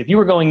enterprise? If you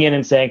were going in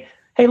and saying,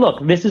 hey,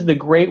 look, this is the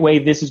great way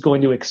this is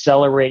going to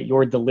accelerate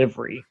your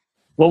delivery,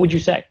 what would you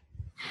say?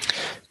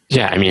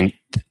 Yeah, I mean,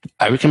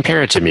 I would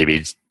compare it to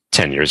maybe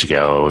 10 years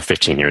ago,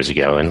 15 years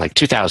ago. In like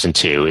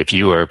 2002, if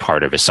you were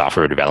part of a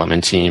software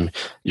development team,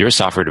 your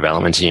software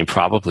development team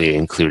probably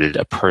included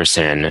a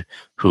person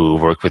who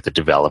worked with the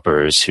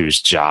developers whose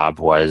job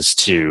was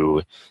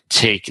to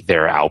take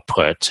their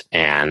output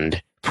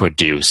and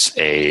produce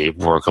a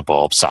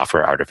workable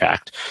software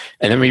artifact.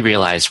 And then we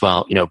realized,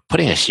 well,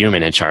 putting a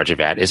human in charge of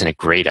that isn't a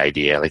great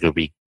idea. Like, it would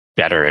be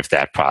better if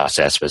that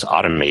process was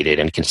automated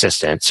and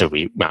consistent. So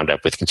we wound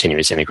up with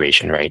continuous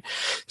integration, right?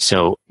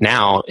 So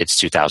now it's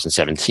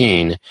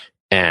 2017,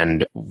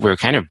 and we're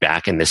kind of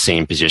back in the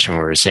same position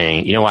where we're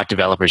saying, you know what,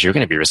 developers, you're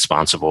going to be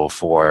responsible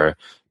for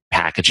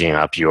packaging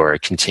up your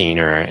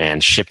container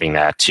and shipping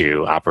that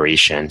to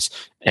operations.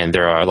 And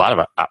there are a lot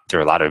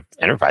of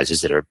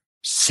enterprises that are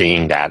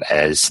seeing that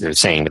as they're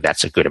saying that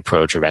that's a good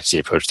approach, or that's the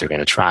approach they're going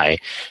to try.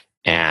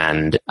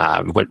 And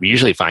what we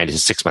usually find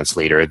is 6 months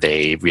later,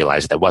 they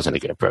realize that wasn't a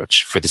good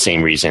approach for the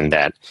same reason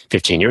that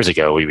 15 years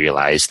ago, we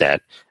realized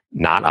that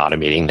not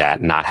automating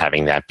that, not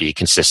having that be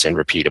consistent,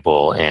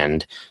 repeatable,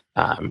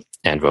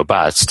 and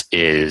robust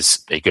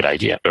is a good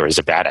idea, or is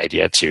a bad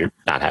idea to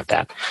not have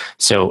that.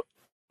 So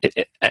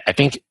I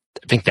think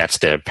that's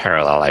the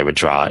parallel I would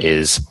draw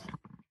is,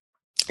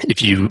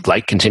 if you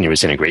like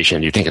continuous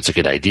integration, you think it's a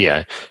good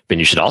idea, then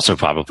you should also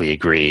probably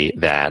agree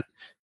that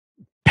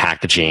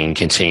packaging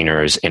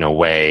containers in a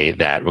way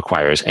that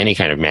requires any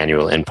kind of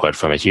manual input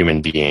from a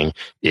human being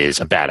is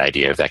a bad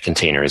idea if that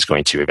container is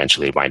going to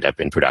eventually wind up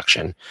in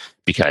production,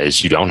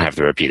 because you don't have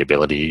the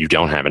repeatability, you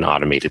don't have an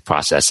automated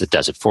process that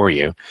does it for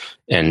you.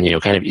 And,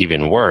 kind of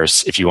even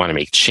worse, if you want to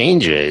make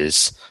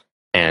changes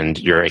and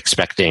you're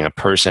expecting a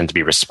person to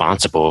be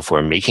responsible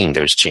for making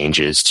those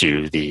changes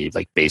to the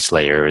base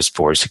layers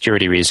for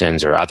security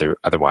reasons or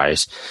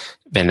otherwise,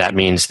 then that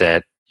means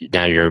that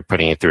now you're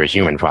putting it through a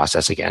human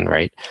process again,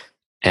 right?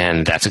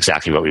 And that's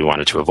exactly what we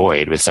wanted to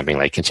avoid with something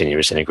like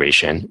continuous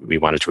integration. We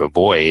wanted to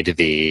avoid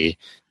the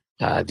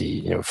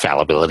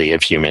fallibility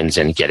of humans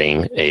and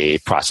getting a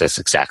process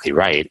exactly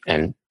right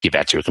and give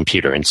that to a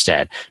computer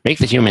instead. Make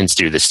the humans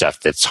do the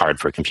stuff that's hard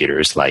for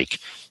computers, like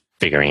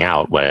figuring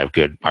out what a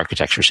good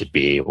architecture should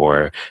be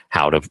or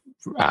how to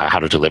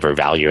deliver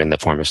value in the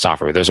form of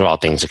software. Those are all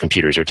things that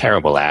computers are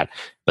terrible at,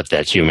 but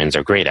that humans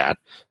are great at.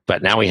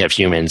 But now we have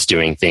humans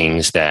doing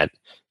things that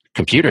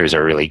computers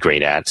are really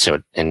great at.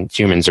 So, and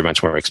humans are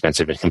much more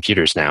expensive than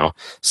computers now.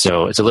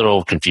 So it's a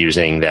little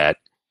confusing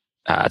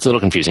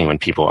when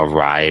people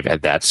arrive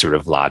at that sort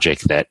of logic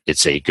that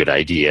it's a good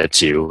idea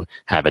to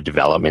have a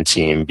development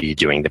team be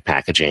doing the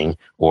packaging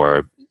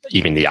or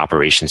even the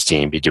operations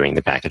team be doing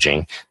the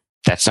packaging.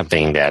 That's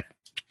something that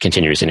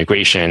continuous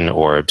integration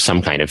or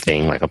some kind of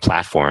thing like a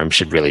platform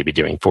should really be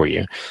doing for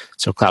you.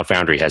 So Cloud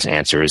Foundry has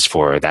answers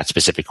for that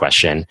specific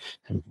question.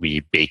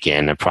 We bake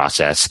in a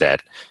process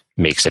that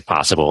makes it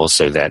possible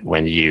so that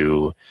when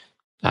you're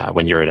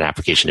an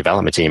application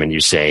development team and you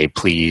say,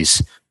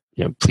 please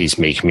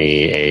make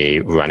me a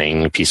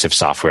running piece of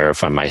software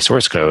from my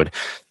source code,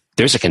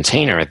 there's a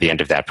container at the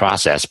end of that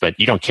process, but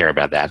you don't care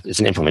about that. It's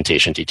an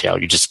implementation detail.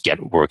 You just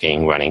get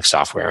working, running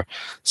software.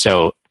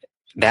 So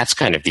that's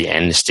kind of the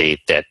end state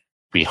that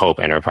we hope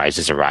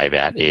enterprises arrive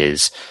at,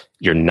 is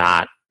you're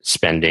not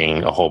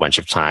spending a whole bunch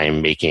of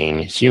time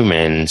making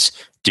humans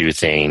do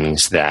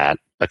things that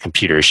a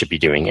computer should be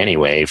doing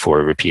anyway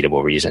for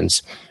repeatable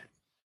reasons.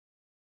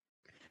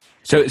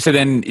 So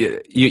then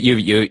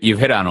you've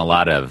hit on a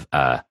lot of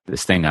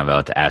this thing I'm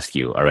about to ask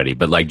you already,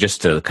 but like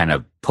just to kind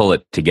of pull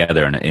it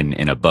together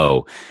in a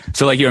bow.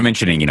 So like you were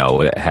mentioning,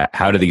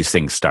 how do these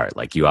things start?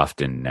 Like you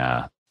often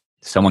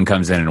someone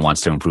comes in and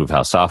wants to improve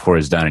how software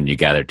is done, and you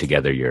gather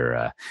together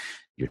your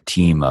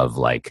team of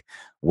like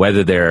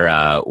whether they're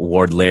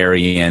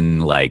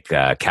Wardlerian like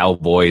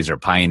cowboys or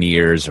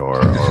pioneers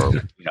or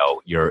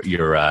your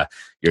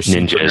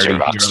ninjas or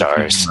rock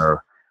stars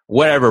or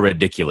whatever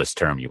ridiculous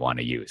term you want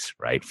to use,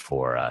 right?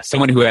 For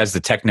someone who has the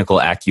technical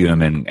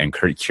acumen and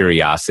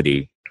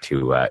curiosity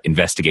to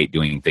investigate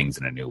doing things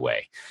in a new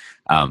way.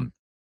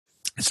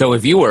 So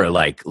if you were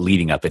like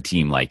leading up a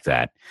team like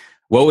that,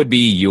 what would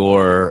be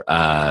your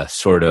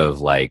sort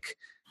of like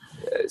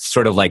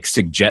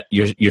suggest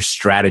your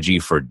strategy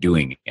for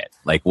doing it?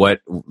 Like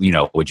what,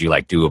 would you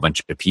like do a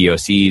bunch of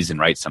POCs and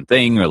write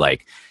something or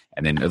like,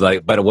 and then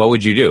like, but what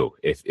would you do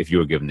if you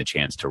were given the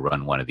chance to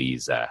run one of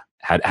these,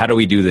 how do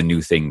we do the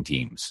new thing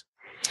teams?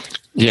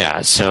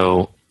 Yeah.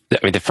 So,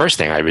 the first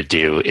thing I would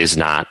do is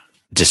not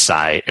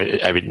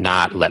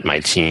let my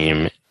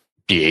team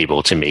be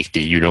able to make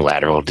the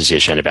unilateral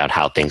decision about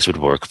how things would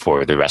work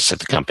for the rest of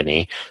the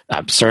company.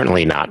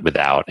 Certainly not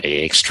without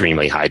an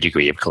extremely high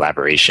degree of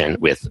collaboration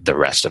with the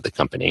rest of the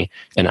company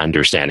and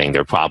understanding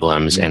their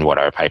problems and what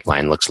our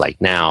pipeline looks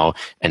like now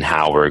and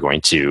how we're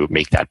going to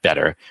make that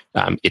better.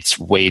 It's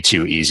way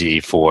too easy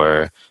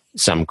for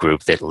some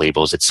group that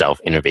labels itself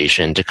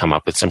innovation to come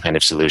up with some kind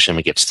of solution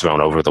that gets thrown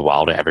over the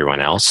wall to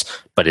everyone else,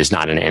 but is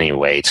not in any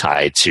way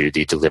tied to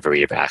the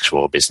delivery of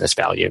actual business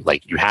value.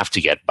 Like you have to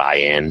get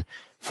buy-in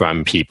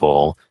from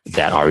people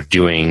that are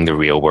doing the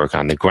real work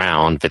on the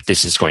ground, that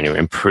this is going to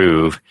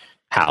improve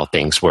how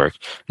things work.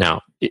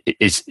 Now,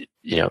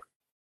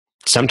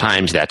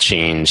 sometimes that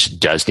change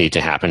does need to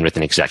happen with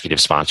an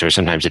executive sponsor.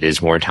 Sometimes it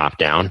is more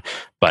top-down,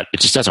 but it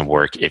just doesn't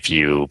work if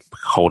you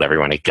hold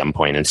everyone at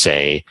gunpoint and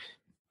say,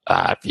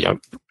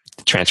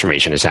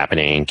 transformation is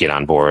happening, get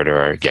on board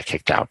or get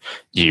kicked out.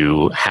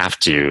 You have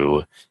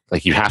to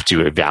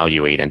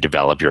evaluate and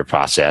develop your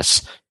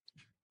process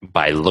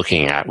by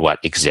looking at what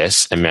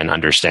exists and then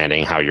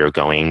understanding how you're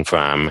going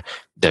from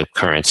the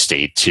current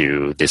state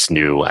to this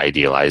new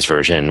idealized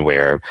version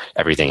where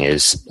everything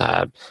is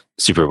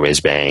super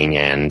whiz-bang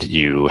and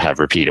you have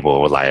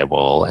repeatable,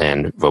 reliable,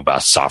 and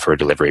robust software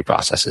delivery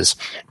processes.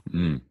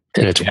 Mm.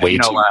 And it's way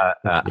too...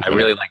 I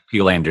really like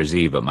Pylander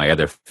Z, but my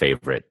other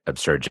favorite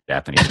absurd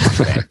Japanese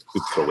is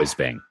super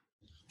whiz-bang.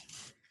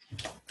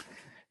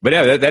 But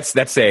yeah,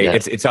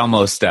 it's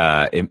almost,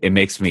 it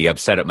makes me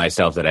upset at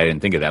myself that I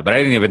didn't think of that. But I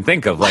didn't even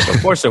think of like,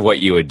 of course, of what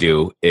you would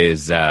do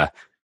is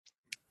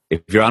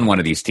if you're on one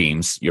of these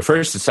teams, your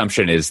first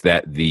assumption is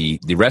that the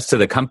rest of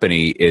the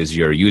company is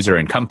your user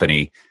and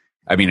company.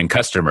 I mean, and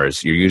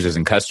customers, your users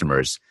and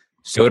customers.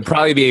 So it'd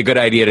probably be a good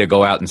idea to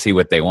go out and see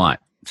what they want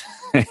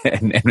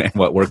and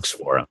what works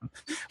for them.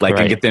 Like,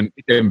 right. And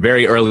get them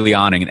very early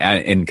on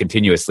and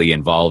continuously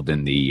involved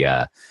in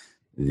the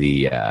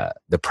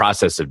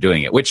process of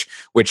doing it, which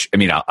I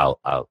mean, I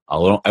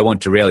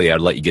won't derail you. I'll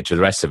let you get to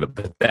the rest of it.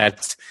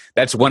 But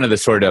that's one of the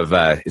sort of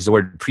is the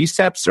word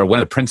precepts or one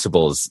of the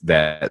principles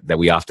that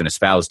we often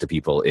espouse to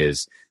people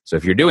is, so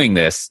if you're doing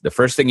this, the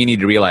first thing you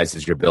need to realize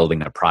is you're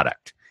building a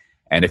product.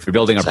 And if you're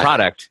building a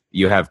product,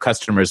 you have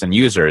customers and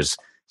users.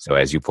 So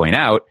as you point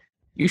out,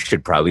 you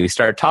should probably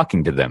start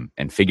talking to them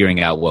and figuring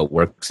out what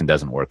works and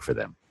doesn't work for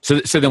them. So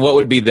then what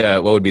would be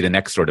the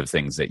next sort of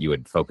things that you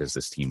would focus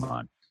this team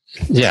on?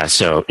 Yeah,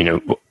 so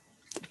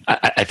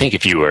I think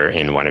if you were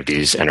in one of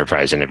these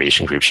enterprise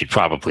innovation groups, you'd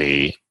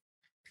probably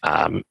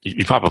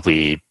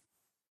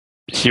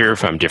hear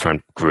from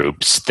different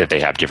groups that they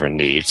have different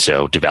needs.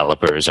 So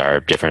developers are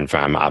different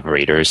from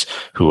operators,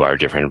 who are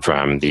different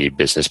from the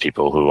business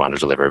people who want to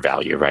deliver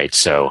value, right?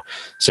 So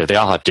they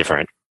all have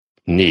different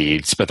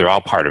needs, but they're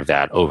all part of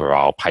that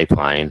overall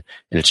pipeline.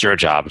 And it's your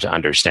job to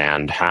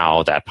understand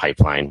how that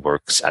pipeline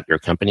works at your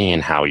company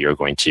and how you're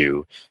going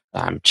to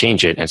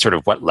change it, and sort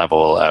of what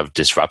level of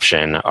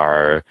disruption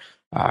are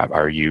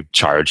you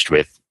charged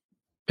with,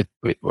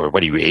 or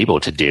what are you able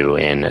to do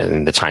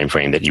in the time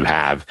frame that you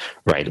have,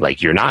 right?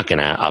 Like, you're not going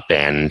to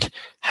upend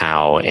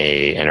how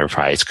a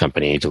enterprise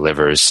company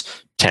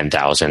delivers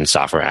 10,000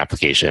 software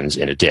applications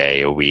in a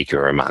day, a week,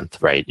 or a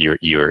month, right?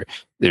 Right.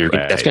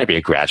 That's going to be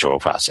a gradual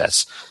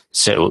process.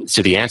 So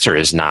the answer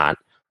is not,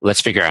 let's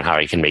figure out how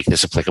I can make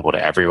this applicable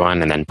to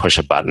everyone and then push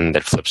a button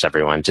that flips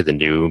everyone to the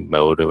new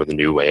mode or the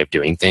new way of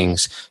doing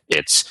things.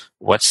 It's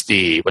what's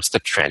the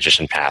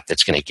transition path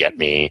that's going to get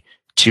me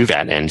to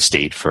that end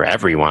state for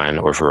everyone,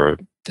 or for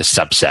the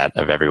subset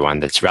of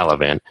everyone that's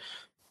relevant.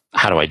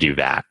 How do I do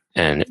that?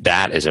 And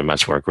that is a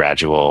much more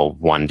gradual,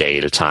 one day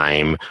at a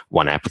time,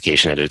 one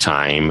application at a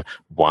time,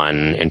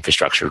 one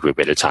infrastructure group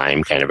at a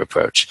time kind of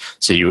approach.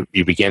 So you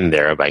begin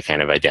there by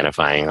kind of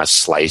identifying a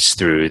slice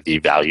through the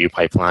value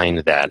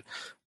pipeline that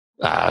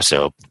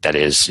so that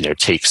is,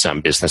 take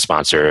some business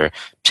sponsor,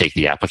 take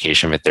the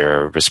application that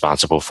they're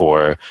responsible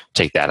for,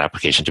 take that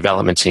application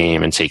development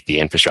team, and take the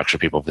infrastructure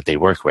people that they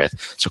work with.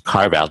 So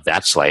carve out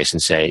that slice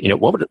and say,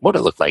 what would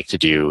it look like to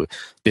do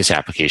this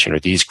application or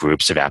these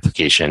groups of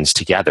applications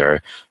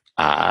together?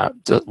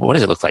 What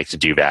does it look like to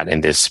do that in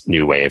this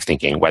new way of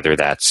thinking? Whether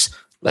that's,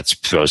 let's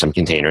throw some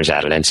containers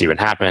at it and see what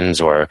happens,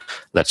 or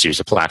let's use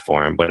a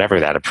platform. Whatever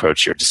that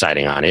approach you're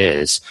deciding on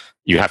is,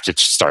 you have to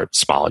start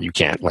small. You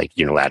can't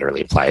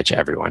unilaterally apply it to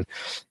everyone.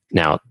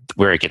 Now,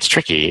 where it gets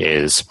tricky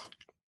is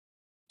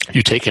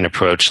you take an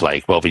approach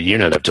like, well, the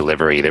unit of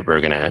delivery that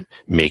we're going to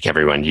make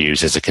everyone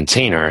use is a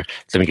container.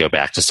 Let me go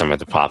back to some of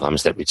the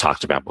problems that we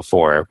talked about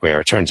before, where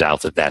it turns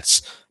out that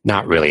that's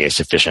not really a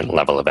sufficient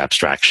level of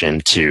abstraction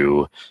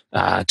to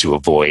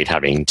avoid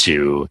having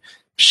to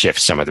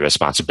shift some of the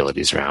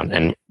responsibilities around.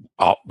 And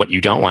what you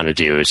don't want to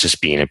do is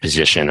just be in a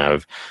position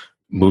of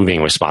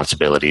moving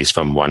responsibilities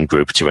from one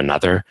group to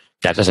another.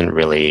 That doesn't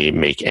really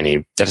make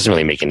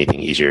anything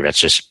easier. That's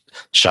just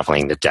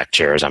shuffling the deck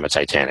chairs on a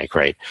Titanic,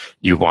 right?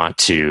 You want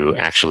to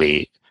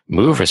actually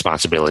move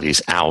responsibilities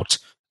out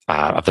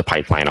of the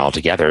pipeline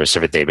altogether,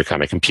 so that they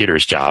become a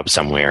computer's job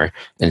somewhere,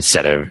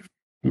 instead of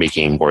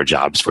making more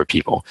jobs for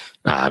people.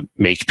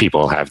 Make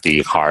people have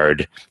the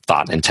hard,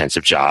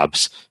 thought-intensive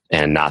jobs,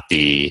 and not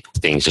the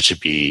things that should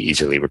be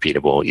easily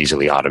repeatable,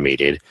 easily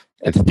automated,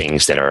 and the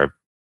things that are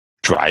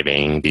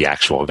driving the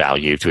actual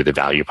value through the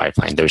value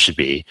pipeline. Those should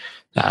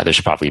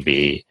probably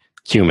be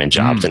human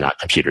jobs and not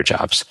computer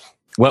jobs.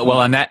 Well,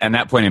 on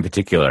that point in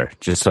particular,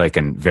 just so I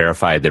can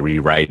verify the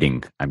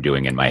rewriting I'm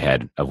doing in my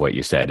head of what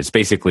you said, it's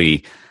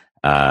basically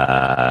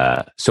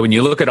so when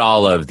you look at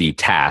all of the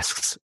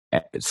tasks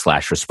 /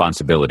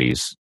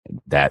 responsibilities,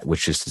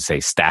 which is to say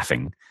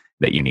staffing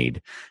that you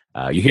need,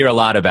 you hear a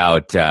lot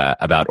about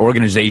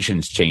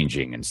organizations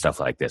changing and stuff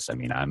like this. I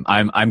mean,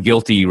 I'm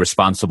guilty,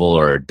 responsible,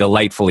 or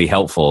delightfully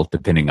helpful,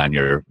 depending on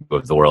your view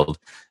of the world,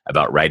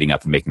 about writing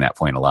up and making that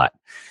point a lot.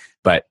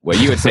 But what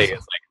you would say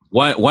is,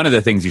 like, one of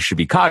the things you should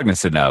be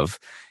cognizant of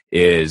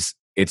is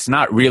it's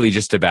not really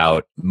just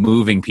about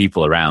moving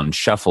people around,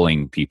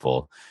 shuffling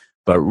people,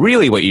 but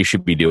really what you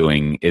should be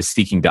doing is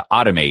seeking to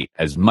automate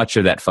as much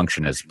of that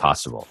function as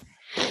possible.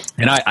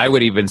 And I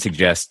would even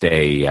suggest like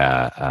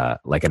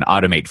an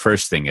automate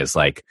first thing is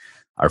like,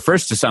 our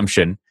first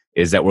assumption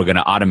is that we're going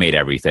to automate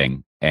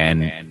everything.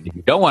 And if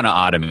you don't want to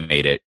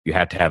automate it, you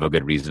have to have a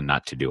good reason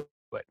not to do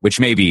it, which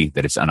may be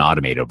that it's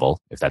unautomatable,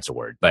 if that's a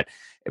word. But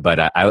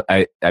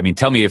I mean,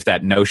 tell me if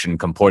that notion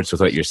comports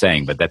with what you're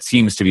saying. But that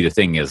seems to be the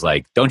thing, is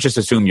like, don't just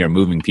assume you're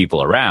moving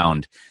people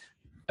around.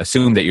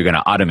 Assume that you're going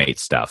to automate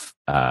stuff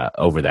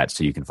over that,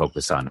 so you can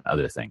focus on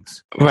other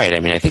things. Right.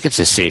 I mean, I think it's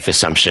a safe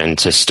assumption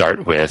to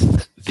start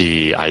with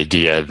the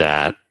idea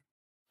that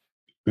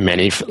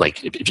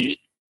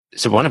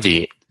so one of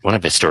the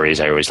stories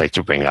I always like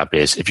to bring up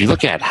is, if you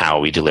look at how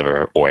we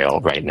deliver oil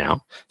right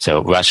now.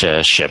 So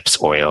Russia ships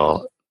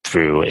oil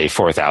through a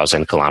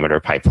 4,000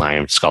 kilometer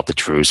pipeline. It's called the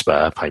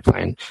Druzhba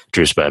pipeline.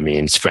 Druzhba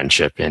means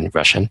friendship in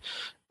Russian.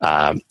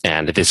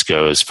 And this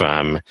goes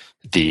from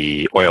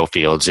the oil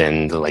fields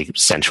in the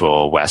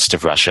central west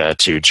of Russia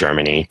to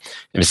Germany.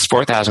 And it's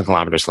 4,000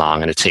 kilometers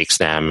long, and it takes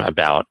them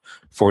about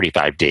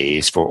 45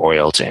 days for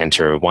oil to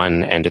enter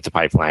one end of the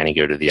pipeline and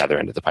go to the other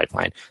end of the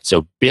pipeline.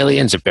 So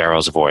billions of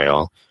barrels of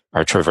oil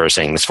are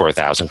traversing this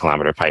 4,000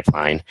 kilometer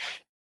pipeline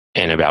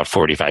in about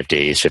 45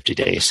 days, 50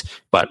 days.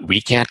 But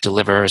we can't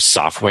deliver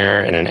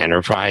software in an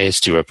enterprise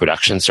to a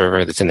production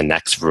server that's in the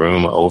next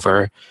room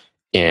over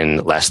in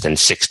less than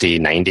 60,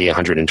 90,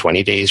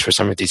 120 days for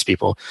some of these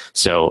people.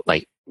 So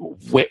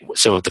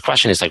so the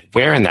question is,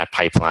 where in that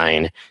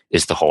pipeline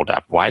is the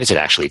holdup? Why does it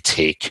actually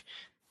take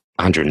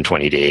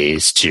 120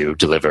 days to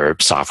deliver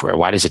software?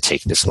 Why does it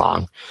take this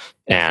long?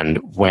 And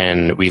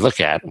when we look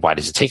at why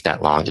does it take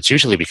that long, it's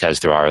usually because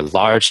there are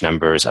large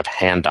numbers of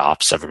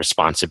handoffs of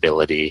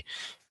responsibility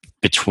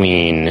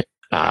between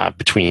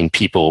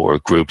people or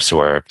groups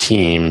or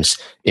teams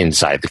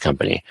inside the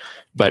company.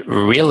 But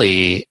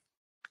really,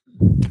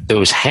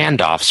 those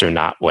handoffs are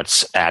not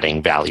what's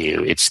adding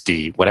value. It's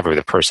whatever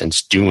the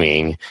person's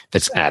doing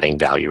that's adding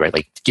value, right?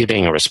 Like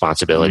giving a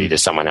responsibility to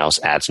someone else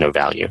adds no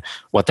value.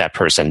 What that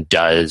person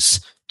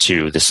does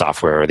to the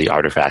software or the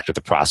artifact or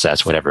the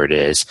process, whatever it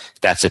is,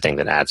 that's the thing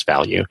that adds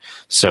value.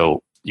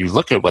 So you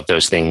look at what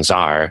those things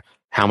are,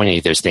 how many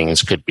of those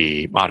things could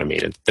be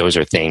automated? Those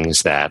are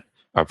things that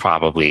are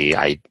probably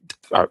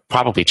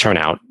turn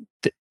out.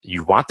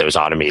 You want those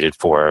automated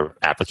for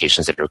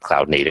applications that are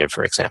cloud native,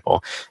 for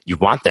example. You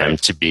want them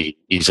to be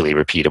easily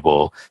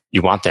repeatable.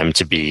 You want them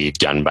to be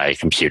done by a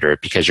computer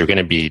because you're going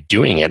to be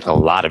doing it a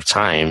lot of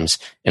times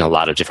in a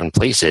lot of different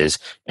places.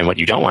 And what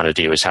you don't want to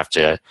do is have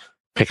to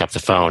pick up the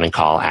phone and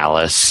call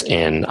Alice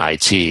in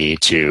IT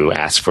to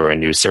ask for a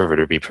new server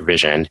to be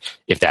provisioned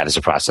if that is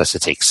a process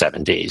that takes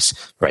 7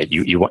 days, right?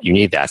 You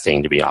need that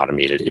thing to be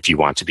automated if you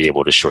want to be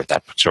able to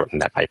shorten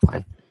that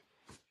pipeline.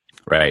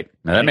 Right.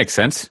 Now that makes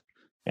sense.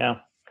 Yeah.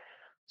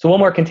 So one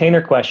more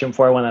container question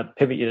before I want to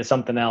pivot you to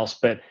something else.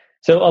 But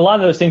so a lot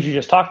of those things you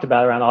just talked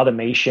about around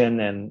automation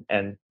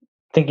and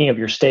thinking of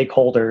your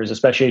stakeholders,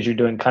 especially as you're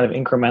doing kind of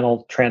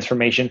incremental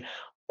transformation,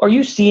 are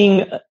you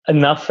seeing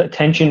enough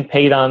attention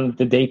paid on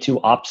the day two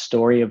ops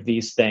story of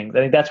these things? I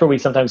think that's where we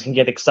sometimes can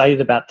get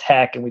excited about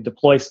tech and we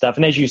deploy stuff.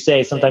 And as you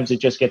say, sometimes it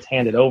just gets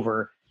handed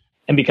over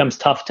and becomes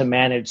tough to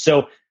manage.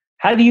 So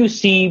how do you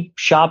see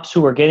shops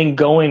who are getting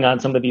going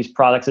on some of these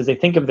products as they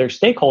think of their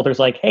stakeholders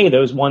like, hey,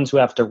 those ones who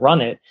have to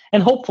run it,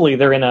 and hopefully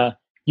they're in a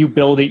you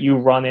build it, you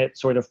run it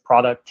sort of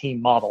product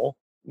team model,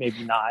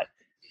 maybe not.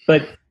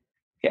 But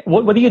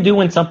what do you do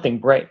when something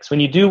breaks? When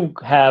you do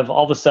have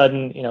all of a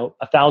sudden,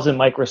 1,000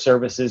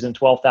 microservices and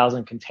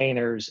 12,000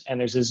 containers and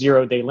there's a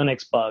 0-day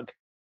Linux bug,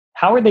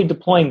 how are they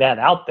deploying that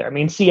out there? I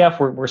mean, CF,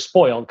 we're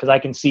spoiled because I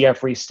can CF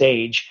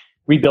restage,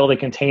 rebuild a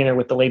container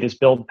with the latest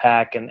build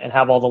pack and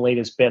have all the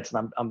latest bits,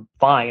 and I'm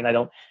fine. I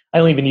don't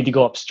even need to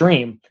go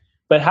upstream.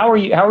 But how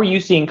are you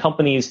seeing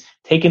companies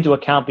take into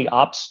account the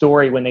ops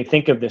story when they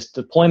think of this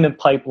deployment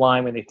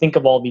pipeline, when they think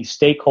of all these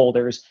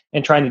stakeholders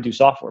and trying to do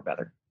software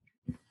better?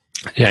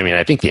 Yeah, I mean,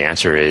 I think the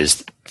answer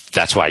is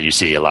that's why you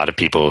see a lot of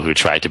people who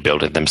tried to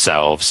build it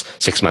themselves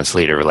 6 months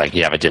later were like,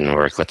 yeah, it didn't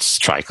work. Let's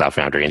try Cloud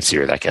Foundry and see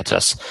where that gets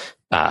us.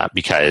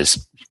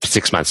 Because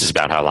 6 months is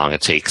about how long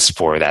it takes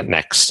for that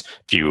next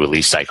few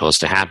release cycles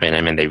to happen.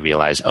 And then they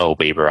realize, oh,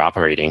 wait, we're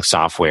operating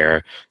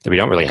software that we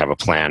don't really have a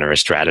plan or a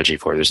strategy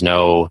for.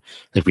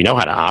 We know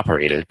how to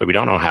operate it, but we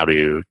don't know how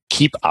to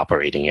keep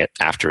operating it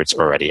after it's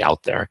already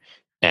out there.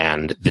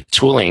 And the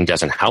tooling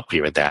doesn't help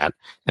you with that.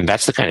 And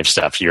that's the kind of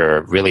stuff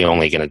you're really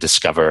only going to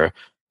discover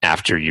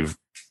after you've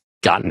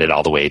gotten it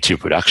all the way to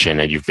production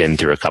and you've been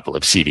through a couple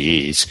of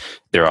CVEs.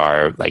 There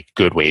are like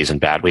good ways and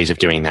bad ways of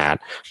doing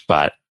that.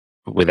 But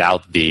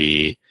without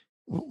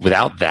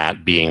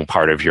that being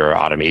part of your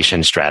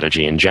automation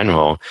strategy in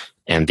general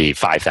and the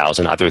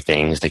 5,000 other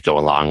things that go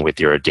along with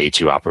your day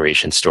two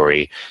operation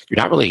story, you're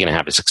not really going to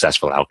have a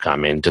successful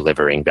outcome in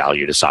delivering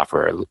value to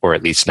software, or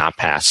at least not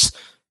past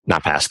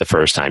the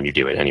first time you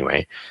do it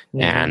anyway.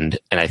 Mm-hmm. And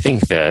I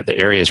think the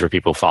areas where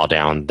people fall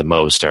down the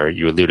most are,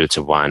 you alluded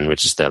to one,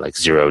 which is the like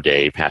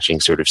 0-day patching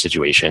sort of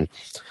situation.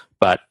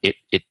 But it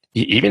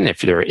even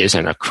if there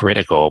isn't a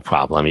critical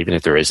problem, even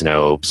if there is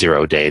no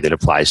 0-day that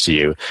applies to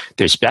you,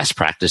 there's best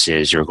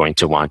practices you're going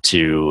to want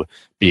to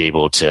be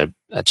able to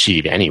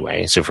achieve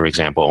anyway. So for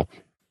example,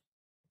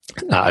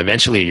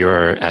 eventually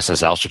your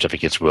SSL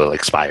certificates will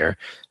expire.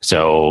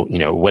 So,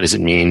 what does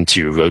it mean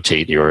to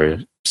rotate your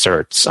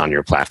certs on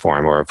your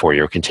platform or for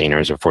your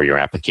containers or for your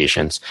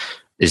applications?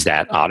 Is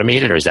that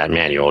automated or is that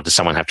manual? Does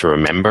someone have to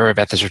remember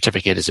that the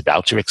certificate is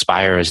about to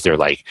expire? Is there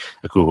like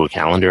a Google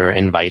Calendar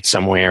invite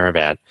somewhere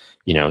that,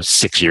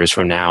 6 years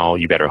from now,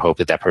 you better hope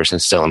that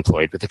person's still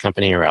employed with the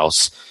company, or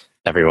else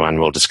everyone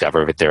will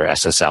discover that their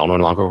SSL no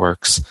longer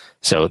works.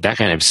 So that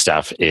kind of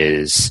stuff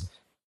is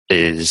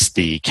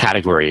the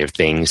category of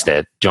things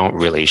that don't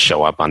really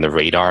show up on the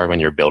radar when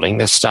you're building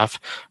this stuff,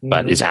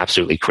 but is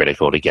absolutely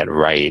critical to get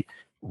right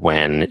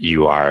when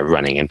you are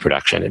running in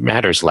production. It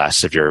matters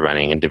less if you're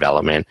running in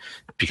development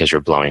because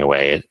you're blowing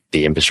away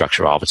the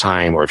infrastructure all the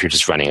time, or if you're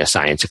just running a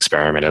science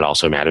experiment, it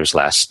also matters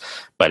less.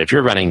 But if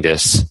you're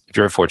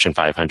a Fortune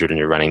 500 and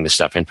you're running this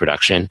stuff in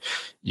production,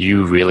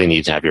 you really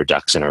need to have your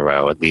ducks in a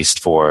row, at least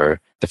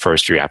for the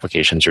first 3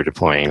 applications you're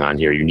deploying on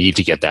here. You need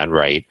to get that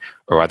right,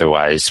 or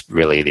otherwise,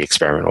 really, the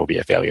experiment will be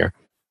a failure.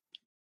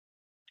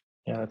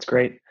 Yeah, that's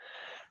great.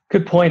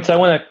 Good points. I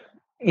want to,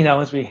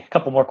 a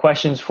couple more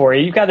questions for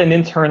you. You've got an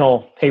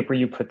internal paper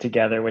you put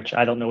together, which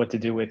I don't know what to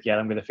do with yet.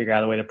 I'm going to figure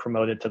out a way to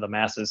promote it to the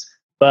masses.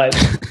 But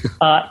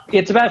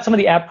it's about some of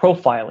the app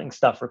profiling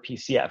stuff for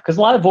PCF. Because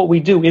a lot of what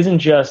we do isn't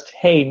just,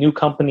 hey, new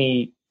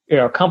company,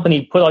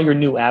 company, put all your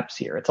new apps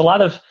here. It's a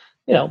lot of,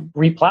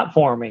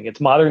 replatforming.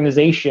 It's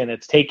modernization.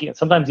 It's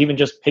sometimes even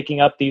just picking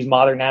up these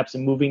modern apps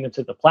and moving them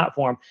to the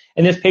platform.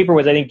 And this paper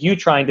was, I think, you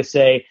trying to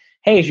say,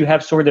 hey, as you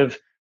have sort of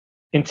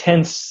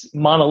intense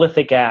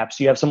monolithic apps,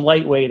 you have some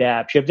lightweight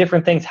apps, you have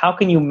different things. How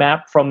can you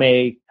map from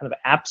a kind of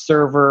app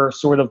server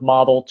sort of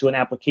model to an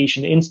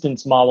application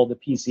instance model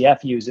that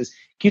PCF uses?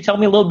 Can you tell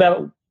me a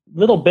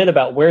little bit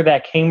about where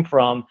that came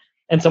from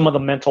and some of the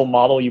mental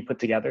model you put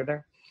together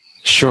there?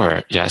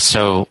 Sure. Yeah.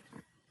 So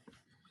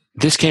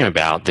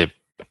the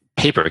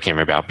paper came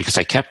about because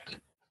I kept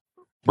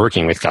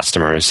working with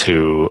customers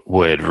who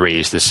would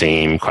raise the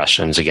same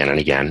questions again and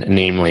again.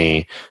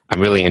 Namely, I'm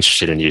really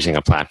interested in using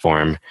a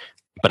platform,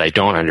 but I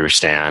don't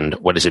understand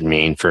what does it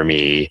mean for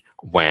me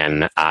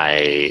when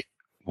I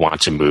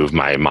want to move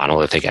my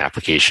monolithic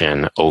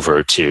application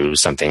over to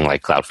something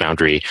like Cloud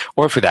Foundry,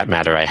 or for that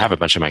matter, I have a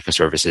bunch of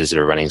microservices that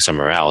are running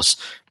somewhere else.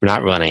 They're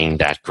not running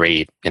that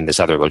great in this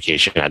other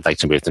location. I'd like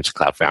to move them to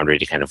Cloud Foundry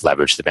to kind of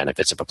leverage the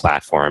benefits of a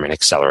platform and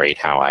accelerate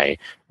how I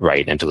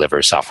write and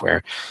deliver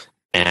software.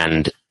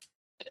 And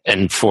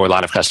for a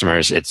lot of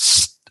customers,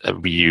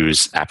 we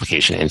use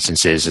application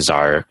instances as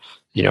our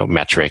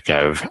metric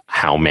of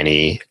how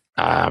many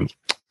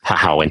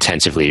how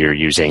intensively you're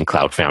using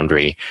Cloud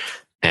Foundry.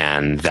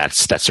 And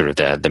that's sort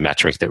of the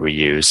metric that we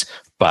use.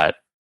 But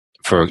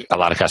for a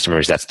lot of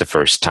customers, that's the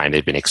first time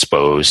they've been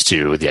exposed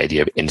to the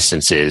idea of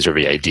instances or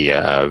the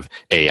idea of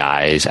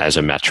AIs as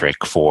a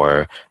metric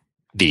for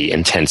the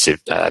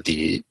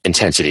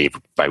intensity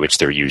by which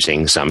they're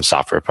using some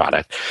software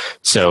product.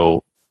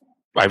 So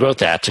I wrote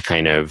that to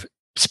kind of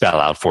spell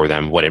out for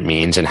them what it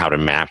means and how to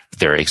map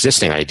their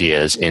existing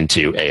ideas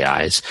into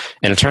AIs.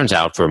 And it turns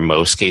out for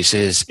most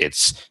cases,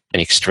 it's an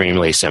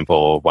extremely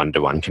simple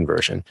one-to-one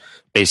conversion.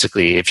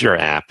 Basically, if your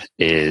app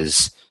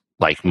is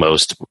like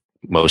most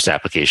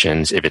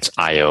applications, if it's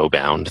I/O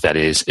bound, that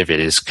is, if it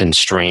is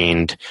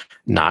constrained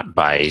not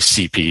by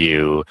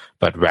CPU,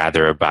 but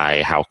rather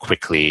by how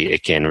quickly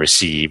it can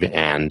receive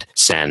and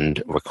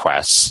send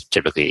requests,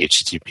 typically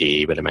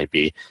HTTP, but it might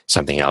be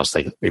something else,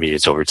 like maybe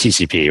it's over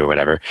TCP or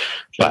whatever.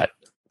 Sure.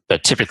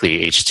 But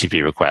typically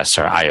HTTP requests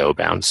are I/O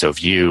bound. So if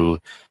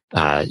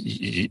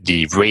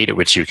the rate at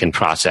which you can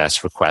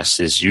process requests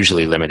is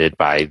usually limited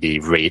by the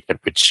rate at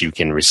which you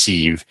can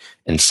receive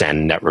and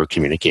send network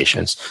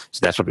communications. So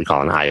that's what we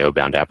call an I/O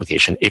bound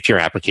application. If your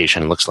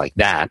application looks like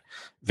that,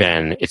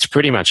 then it's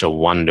pretty much a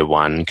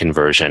one-to-one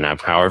conversion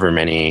of however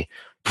many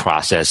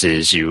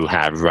processes you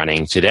have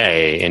running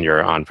today in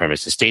your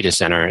on-premises data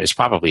center is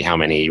probably how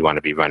many you want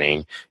to be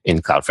running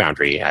in Cloud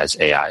Foundry as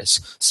AIs.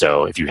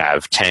 So if you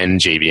have 10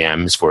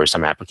 JVMs for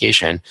some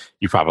application,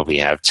 you probably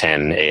have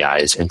 10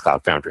 AIs in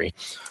Cloud Foundry.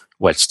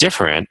 What's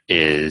different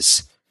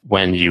is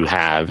when you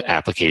have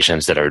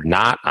applications that are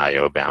not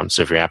I/O bound.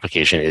 So if your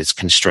application is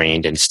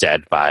constrained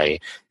instead by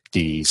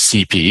the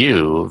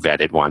CPU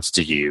that it wants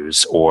to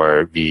use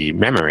or the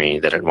memory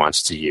that it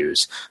wants to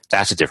use,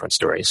 that's a different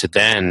story. So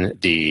then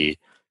the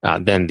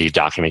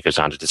document goes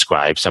on to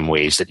describe some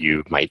ways that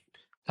you might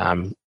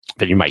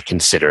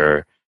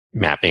consider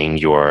mapping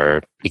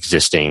your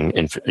existing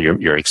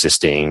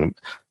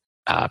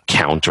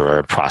count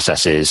or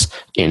processes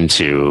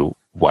into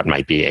what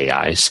might be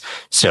AIs.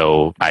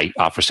 So I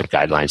offer some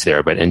guidelines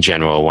there, but in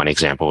general, one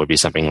example would be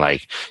something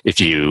like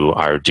if you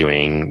are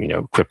doing,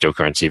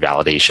 cryptocurrency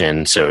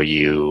validation. So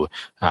you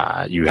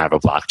have a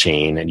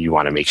blockchain and you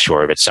want to make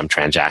sure that some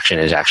transaction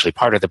is actually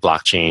part of the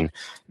blockchain,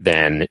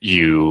 then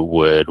you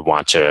would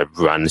want to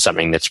run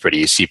something that's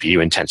pretty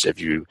CPU intensive.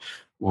 You'd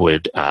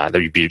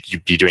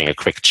be doing a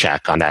quick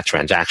check on that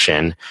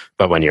transaction,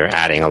 but when you're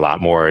adding a lot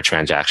more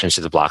transactions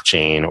to the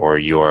blockchain or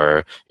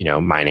you're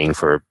mining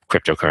for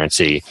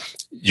cryptocurrency,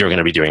 you're going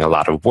to be doing a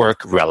lot of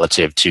work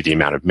relative to the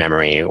amount of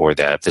memory or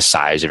the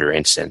size of your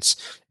instance.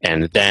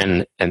 And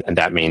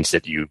that means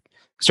that you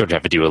sort of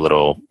have to do a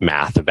little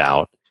math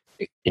about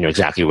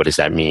exactly what does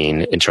that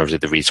mean in terms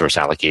of the resource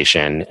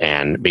allocation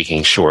and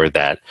making sure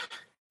that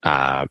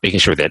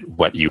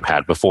what you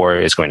had before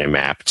is going to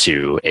map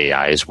to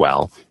AI as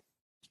well.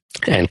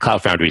 And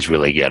Cloud Foundry is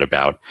really good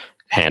about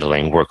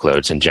handling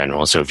workloads in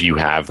general. So if you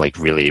have like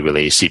really,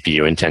 really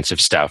CPU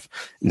intensive stuff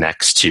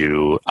next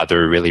to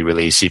other really,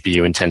 really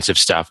CPU intensive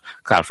stuff,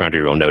 Cloud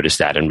Foundry will notice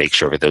that and make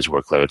sure that those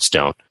workloads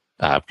don't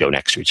go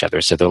next to each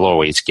other. So they'll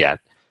always get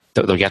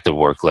the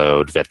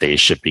workload that they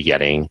should be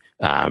getting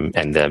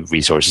and the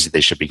resources that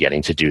they should be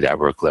getting to do that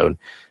workload.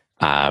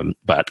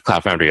 But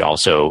Cloud Foundry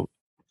also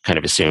kind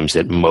of assumes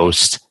that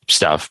most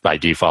stuff by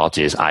default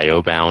is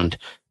I/O bound,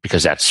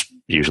 because that's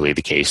usually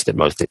the case, that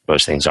most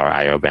things are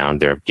I/O bound.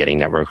 They're getting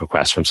network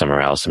requests from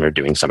somewhere else and they're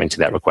doing something to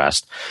that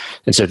request.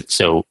 And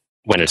so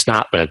when it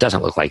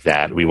doesn't look like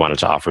that, we wanted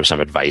to offer some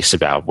advice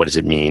about what does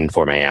it mean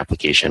for my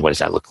application? What does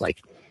that look like?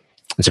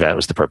 And so that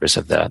was the purpose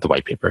of the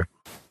white paper.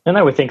 And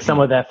I would think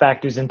some of that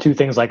factors into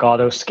things like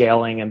auto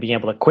scaling and being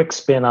able to quick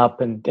spin up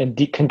and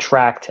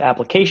decontract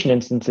application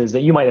instances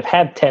that you might have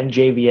had 10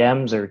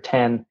 JVMs or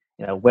 10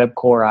 web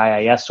core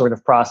IIS sort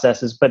of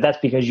processes, but that's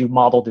because you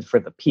modeled it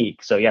for the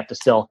peak. So you have to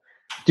still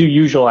do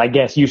usual,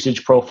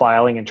 usage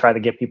profiling and try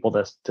to get people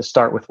to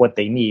start with what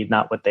they need,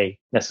 not what they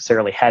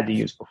necessarily had to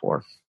use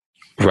before.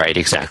 Right,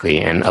 exactly.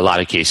 And a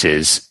lot of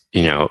cases,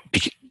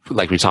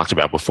 like we talked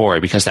about before,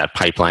 because that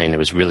pipeline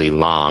was really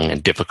long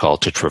and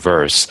difficult to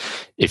traverse,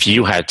 if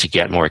you had to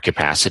get more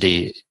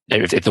capacity,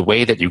 if the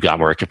way that you got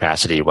more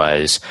capacity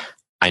was,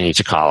 I need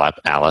to call up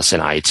Alice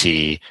in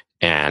IT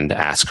and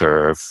ask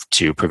her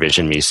to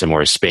provision me some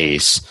more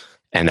space,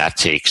 and that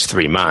takes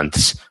 3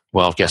 months,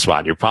 well, guess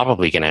what? You're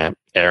probably going to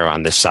err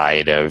on the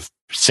side of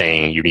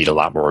saying you need a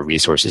lot more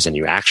resources than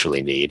you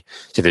actually need.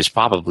 So there's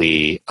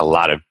probably a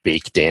lot of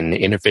baked in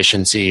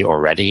inefficiency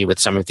already with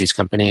some of these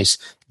companies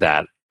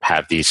that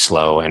have these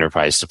slow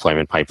enterprise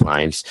deployment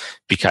pipelines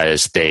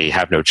because they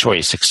have no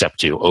choice except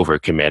to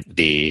overcommit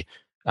the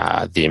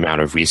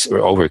amount of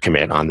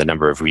overcommit on the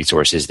number of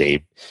resources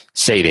they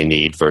say they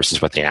need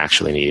versus what they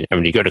actually need. And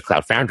when you go to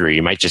Cloud Foundry,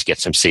 you might just get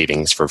some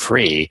savings for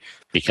free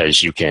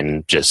because you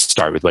can just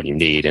start with what you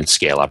need and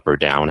scale up or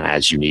down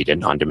as you need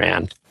it on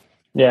demand.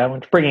 Yeah,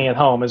 when bringing it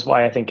home is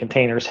why I think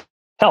containers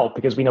help,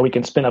 because we know we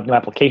can spin up new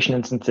application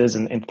instances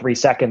in 3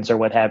 seconds or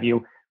what have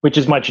you, which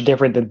is much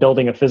different than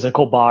building a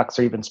physical box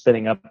or even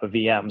spinning up a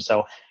VM.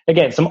 So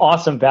again, some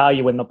awesome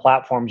value in the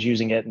platforms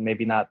using it, and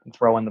maybe not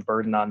throwing the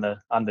burden on the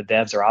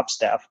devs or ops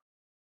staff.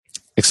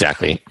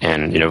 Exactly.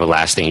 And, the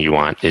last thing you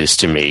want is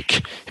to make,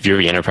 if you're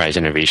the enterprise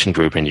innovation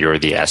group and you're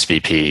the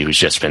SVP who's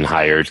just been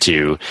hired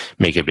to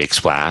make a big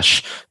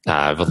splash,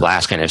 the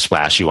last kind of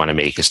splash you want to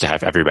make is to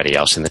have everybody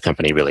else in the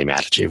company really mad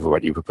at you for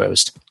what you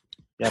proposed.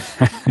 Yep.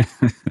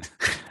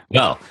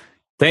 Well,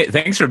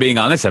 thanks for being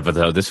on this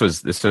episode. This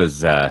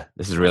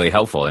is really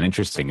helpful and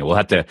interesting. We'll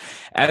have to,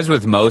 as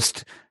with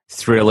most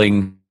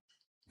thrilling,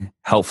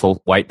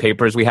 helpful white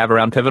papers we have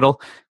around Pivotal,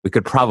 we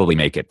could probably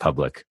make it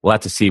public. We'll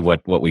have to see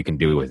what we can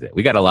do with it.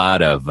 We got a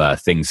lot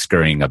of things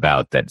scurrying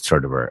about that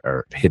sort of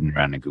are hidden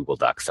around in Google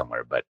Docs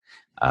somewhere, but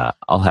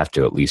I'll have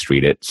to at least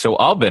read it. So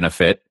I'll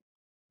benefit.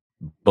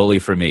 Bully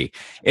for me.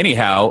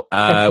 Anyhow,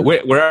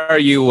 where are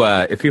you?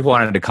 If people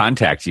wanted to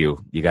contact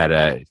you, you got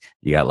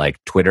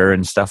like Twitter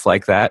and stuff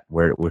like that.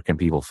 Where can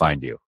people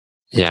find you?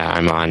 Yeah,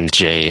 I'm on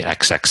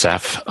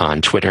JXXF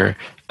on Twitter.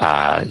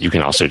 You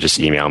can also just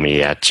email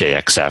me at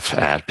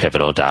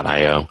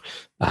jxf@pivotal.io.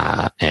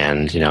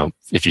 And,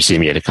 if you see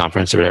me at a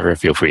conference or whatever,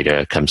 feel free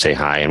to come say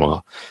hi and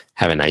we'll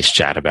have a nice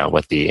chat about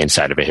what the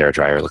inside of a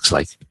hairdryer looks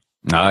like.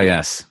 Oh,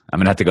 yes. I'm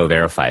going to have to go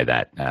verify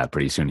that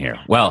pretty soon here.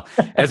 Well,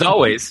 as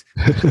always,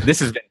 this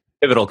has been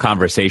Pivotal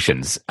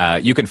Conversations.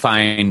 You can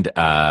find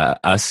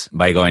us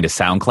by going to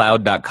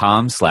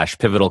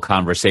soundcloud.com/Pivotal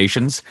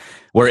Conversations.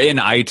 We're in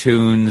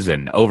iTunes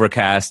and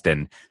Overcast,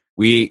 and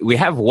we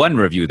have one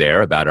review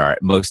there about our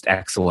most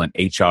excellent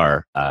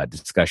HR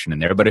discussion in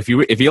there. But if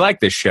you like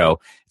this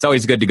show, it's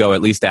always good to go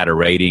at least add a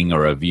rating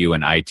or a review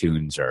in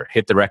iTunes or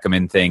hit the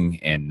recommend thing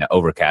in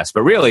Overcast.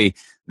 But really,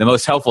 the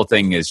most helpful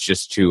thing is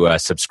just to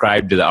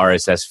subscribe to the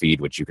RSS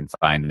feed, which you can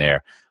find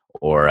there,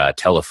 or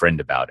tell a friend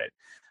about it.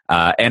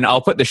 And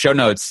I'll put the show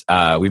notes.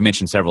 We've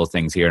mentioned several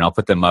things here, and I'll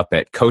put them up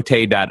at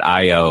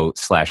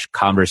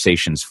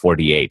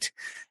cote.io/conversations48.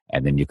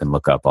 And then you can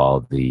look up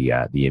all the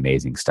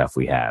amazing stuff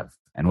we have.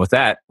 And with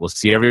that, we'll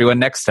see everyone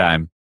next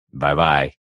time. Bye-bye.